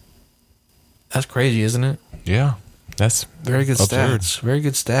 That's crazy, isn't it? Yeah. That's very good absurd. stats. Very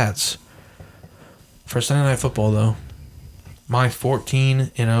good stats. For Sunday Night Football, though, my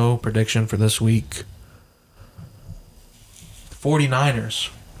 14-0 prediction for this week. 49ers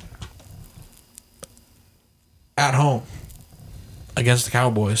at home against the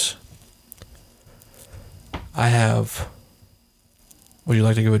Cowboys. I have... Would you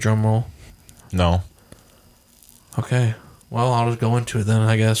like to give a drum roll? No. Okay. Well, I'll just go into it then,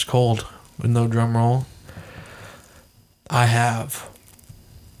 I guess, cold, with no drum roll. I have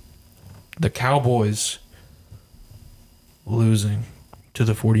the Cowboys losing to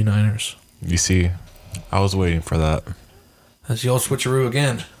the 49ers. You see, I was waiting for that. That's the old switcheroo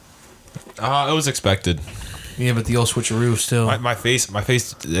again. It was expected. Yeah, but the old switcheroo still. My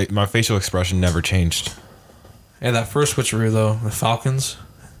facial expression never changed. Yeah, that first switcheroo though, the Falcons.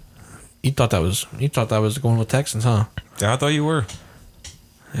 You thought that was going with Texans, huh? Yeah, I thought you were.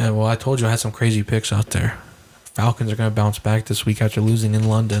 Yeah, well, I told you I had some crazy picks out there. Falcons are going to bounce back this week after losing in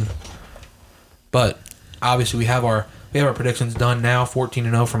London. But obviously, we have our predictions done now.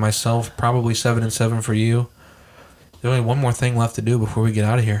 14-0 for myself, probably 7-7 for you. There's only one more thing left to do before we get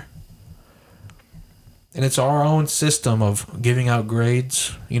out of here. And it's our own system of giving out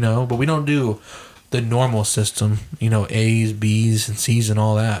grades, but we don't do the normal system, A's, B's, and C's and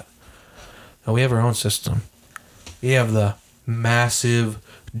all that. No, we have our own system. We have the massive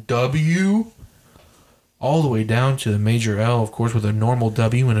W all the way down to the major L, of course, with a normal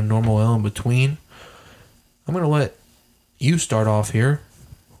W and a normal L in between. I'm going to let you start off here.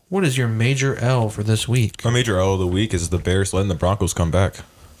 What is your major L for this week? My major L of the week is the Bears letting the Broncos come back.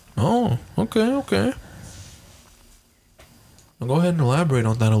 Oh, okay. Well, go ahead and elaborate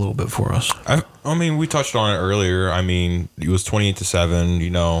on that a little bit for us. I mean, we touched on it earlier. I mean, it was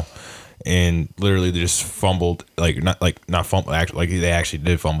 28-7, and literally they just fumbled, not fumble, actually, they actually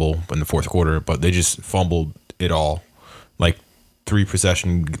did fumble in the fourth quarter, but they just fumbled it all.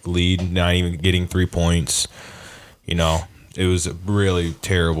 3-possession lead, not even getting 3 points. It was a really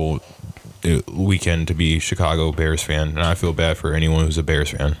terrible weekend to be a Chicago Bears fan, and I feel bad for anyone who's a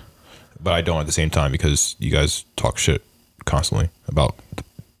Bears fan. But I don't at the same time because you guys talk shit constantly about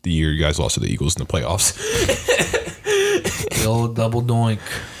the year you guys lost to the Eagles in the playoffs. The old double doink.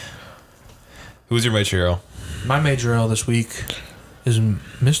 Who's your major L? My major L this week is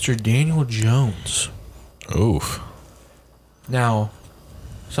Mr. Daniel Jones. Oof. Now,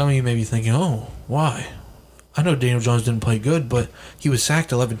 some of you may be thinking, oh, why? I know Daniel Jones didn't play good, but he was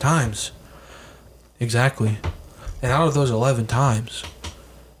sacked 11 times. Exactly. And out of those 11 times,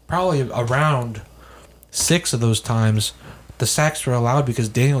 probably around 6 of those times, the sacks were allowed because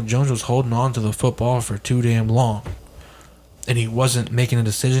Daniel Jones was holding on to the football for too damn long. And he wasn't making a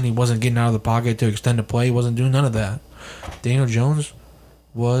decision. He wasn't getting out of the pocket to extend a play. He wasn't doing none of that. Daniel Jones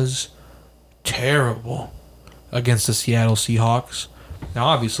was terrible against the Seattle Seahawks. Now,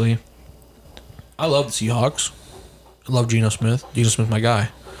 obviously, I love the Seahawks. I love Geno Smith. Geno Smith's my guy.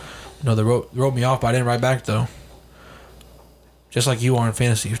 They wrote me off, but I didn't write back, though. Just like you are in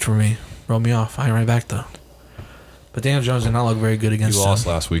fantasy for me. Wrote me off. I didn't write back, though. But Daniel Jones did not look very good against You lost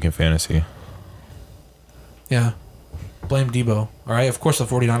last week in fantasy. Yeah. Blame Debo. All right? Of course the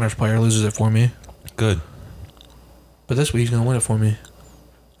 49ers player loses it for me. Good. But this week he's going to win it for me.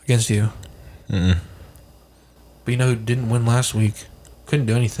 Against you. Mm-mm. But you know who didn't win last week? Couldn't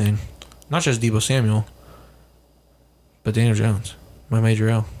do anything. Not just Debo Samuel, but Daniel Jones. My major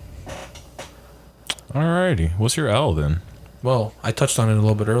L. Alrighty. What's your L then? Well, I touched on it a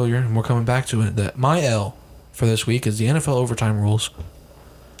little bit earlier, and we're coming back to it. That my L for this week is the NFL overtime rules.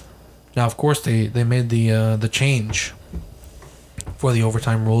 Now, of course, they made the change for the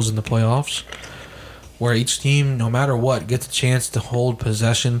overtime rules in the playoffs, where each team, no matter what, gets a chance to hold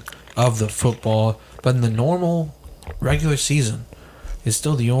possession of the football. But in the normal regular season, it's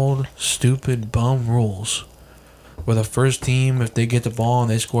still the old stupid bum rules, where the first team, if they get the ball and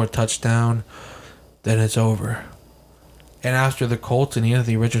they score a touchdown, then it's over. And after the Colts and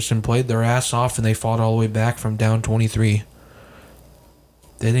Anthony Richardson played their ass off and they fought all the way back from down 23,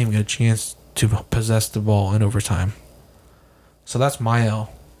 they didn't even get a chance to possess the ball in overtime. So that's my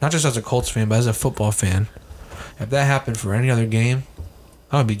L. Not just as a Colts fan, but as a football fan. If that happened for any other game,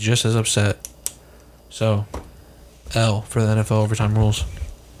 I would be just as upset. So, L for the NFL overtime rules.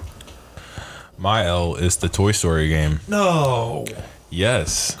 My L is the Toy Story game. No.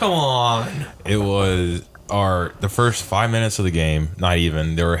 Yes. Come on. It was the first 5 minutes of the game, not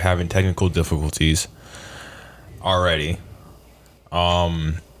even. They were having technical difficulties already.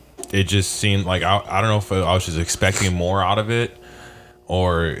 It just seemed like I don't know if I was just expecting more out of it,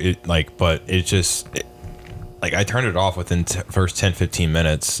 or but it just I turned it off within first 10-15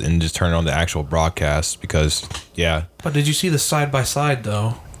 minutes and just turned on the actual broadcast because But did you see the side by side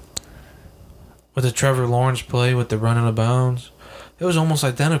though? With the Trevor Lawrence play with the run out of bounds, it was almost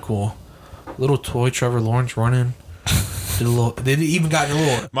identical. Little toy Trevor Lawrence running. They even got a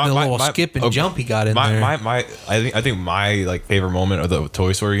little skip and jump he got in there. I think my favorite moment of the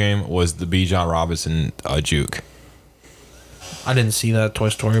Toy Story game was the B. John Robinson juke. I didn't see that Toy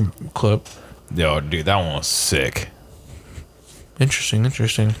Story clip. Yo, dude, that one was sick.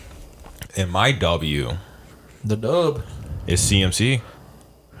 Interesting. And my W The dub is CMC.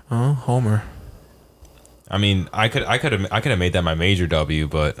 Oh, Homer. I mean, I could have made that my major W,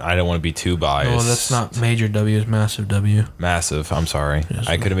 but I don't want to be too biased. No, that's not major W. It's massive W. Massive. I'm sorry. Yes,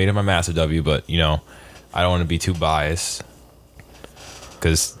 I could have made it my massive W, but I don't want to be too biased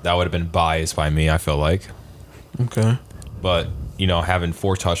because that would have been biased by me. I feel like. Okay. But having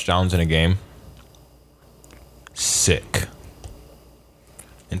 4 touchdowns in a game, sick,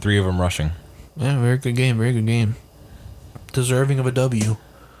 and 3 of them rushing. Yeah, very good game. Deserving of a W.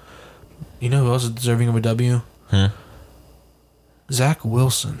 You know who else is deserving of a W? Zach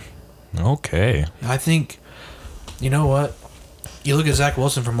Wilson. Okay. I think, you know what? You look at Zach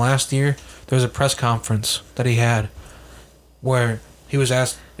Wilson from last year, there was a press conference that he had where he was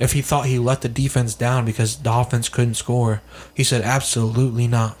asked if he thought he let the defense down because the offense couldn't score. He said, absolutely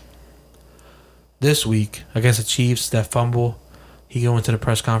not. This week, against the Chiefs, that fumble, he go into the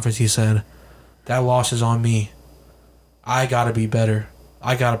press conference, he said, that loss is on me. I got to be better.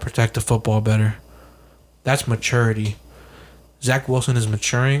 I got to protect the football better. That's maturity. Zach Wilson is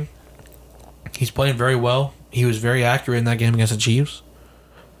maturing. He's playing very well. He was very accurate in that game against the Chiefs.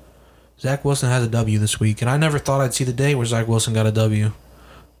 Zach Wilson has a W this week, and I never thought I'd see the day where Zach Wilson got a W.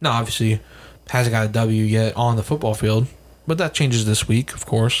 Now, obviously, hasn't got a W yet on the football field, but that changes this week, of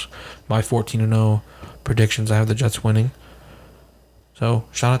course. My 14-0 predictions, I have the Jets winning. So,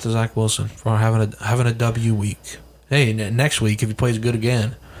 shout out to Zach Wilson for having a W week. Hey, next week, if he plays good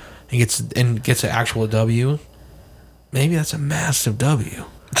again and gets an actual W, maybe that's a massive W.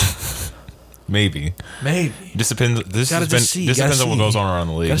 Maybe. This depends. This depends on what goes on around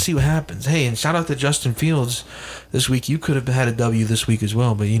the league. Gotta see what happens. Hey, and shout out to Justin Fields this week. You could have had a W this week as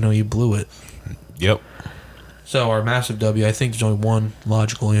well, but you blew it. Yep. So our massive W. I think there's only one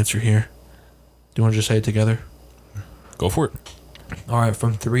logical answer here. Do you want to just say it together? Go for it. All right,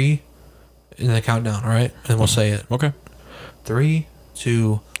 from 3, and then countdown. All right, and we'll say it. Okay. 3,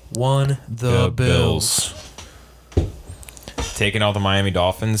 2, 1. The Bills. Taking out the Miami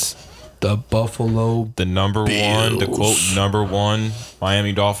Dolphins. The Buffalo The number Bills. 1, the quote, number 1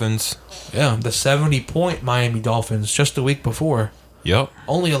 Miami Dolphins. Yeah, the 70-point Miami Dolphins just the week before. Yep.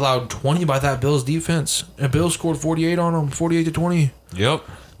 Only allowed 20 by that Bills defense. And Bills scored 48 on them, 48-20. Yep.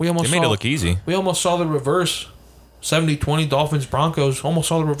 They made it look easy. We almost saw the reverse. 70-20 Dolphins Broncos. Almost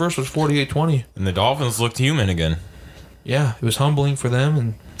saw the reverse was 48-20. And the Dolphins looked human again. Yeah, it was humbling for them,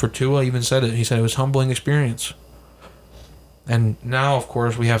 and for Tua even said it. He said it was a humbling experience. And now, of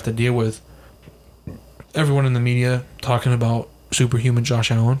course, we have to deal with everyone in the media talking about superhuman Josh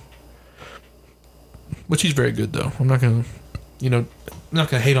Allen, which he's very good though. I'm not gonna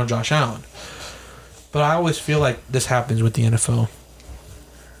hate on Josh Allen, but I always feel like this happens with the NFL.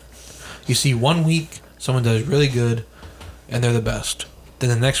 You see, 1 week someone does really good, and they're the best. Then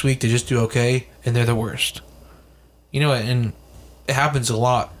the next week they just do okay, and they're the worst. And it happens a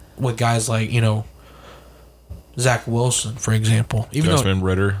lot with guys like Zach Wilson, for example. Desmond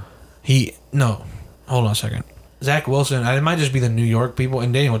Ridder. Hold on a second. Zach Wilson, it might just be the New York people,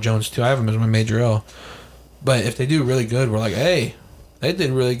 and Daniel Jones too. I have him as my major L. But if they do really good, we're like, hey, they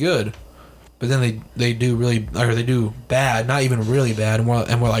did really good. But then they do bad, not even really bad, and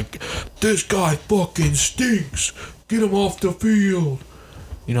we're like, this guy fucking stinks. Get him off the field.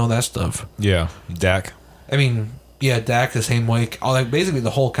 That stuff. Yeah, Dak. I mean, yeah, Dak the same way. Basically the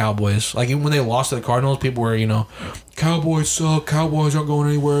whole Cowboys. Even when they lost to the Cardinals, people were, Cowboys suck. Cowboys aren't going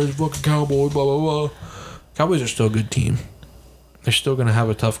anywhere. It's fucking Cowboys, blah, blah, blah. Cowboys are still a good team. They're still going to have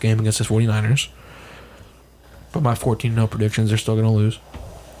a tough game against the 49ers. But my 14-0 predictions, they're still going to lose.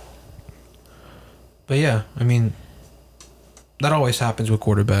 But yeah, I mean, that always happens with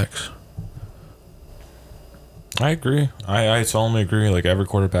quarterbacks. I agree. I solemnly agree. Every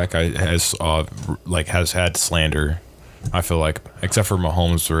quarterback has had slander. I feel like, except for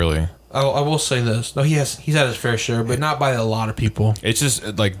Mahomes, really. I will say this. No, he's had his fair share, but not by a lot of people. It's just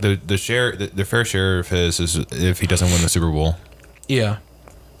the fair share of his is if he doesn't win the Super Bowl. Yeah.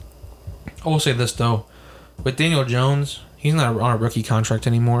 I will say this though, with Daniel Jones, he's not on a rookie contract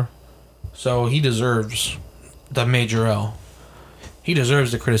anymore, so he deserves the major L. He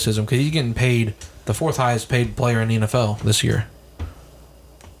deserves the criticism because he's getting paid the 4th highest paid player in the NFL this year.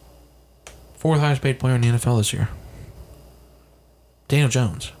 4th highest paid player in the NFL this year. Daniel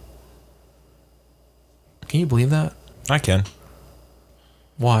Jones. Can you believe that? I can.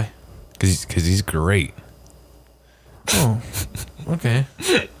 Why? Because he's great. Oh, okay.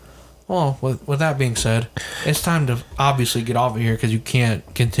 Well, with that being said, it's time to obviously get off of here because you can't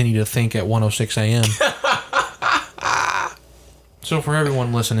continue to think at 1:06 a.m. So for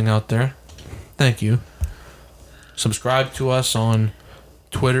everyone listening out there, thank you. Subscribe to us on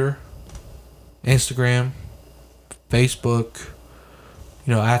Twitter, Instagram, Facebook,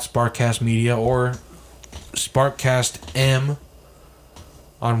 at Sparkcast Media or Sparkcast M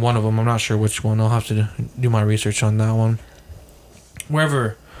on one of them. I'm not sure which one. I'll have to do my research on that one.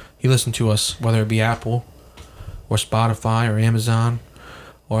 Wherever you listen to us, whether it be Apple or Spotify or Amazon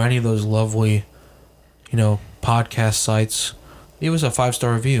or any of those lovely, podcast sites, leave us a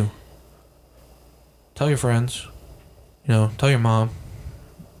 5-star review. Tell your friends. Tell your mom.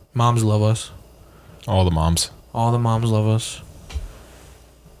 Moms love us. All the moms. All the moms love us.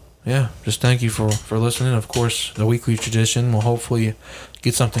 Yeah, just thank you for listening. Of course, the weekly tradition will hopefully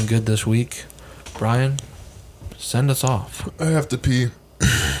get something good this week. Brian, send us off. I have to pee.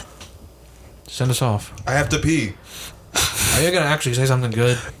 Send us off. I have to pee. Are you going to actually say something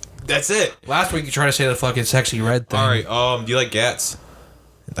good? That's it. Last week you tried to say the fucking sexy red thing. All right. Do you like Gats?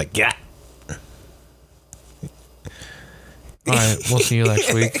 Like Gat. All right, we'll see you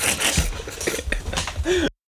next week.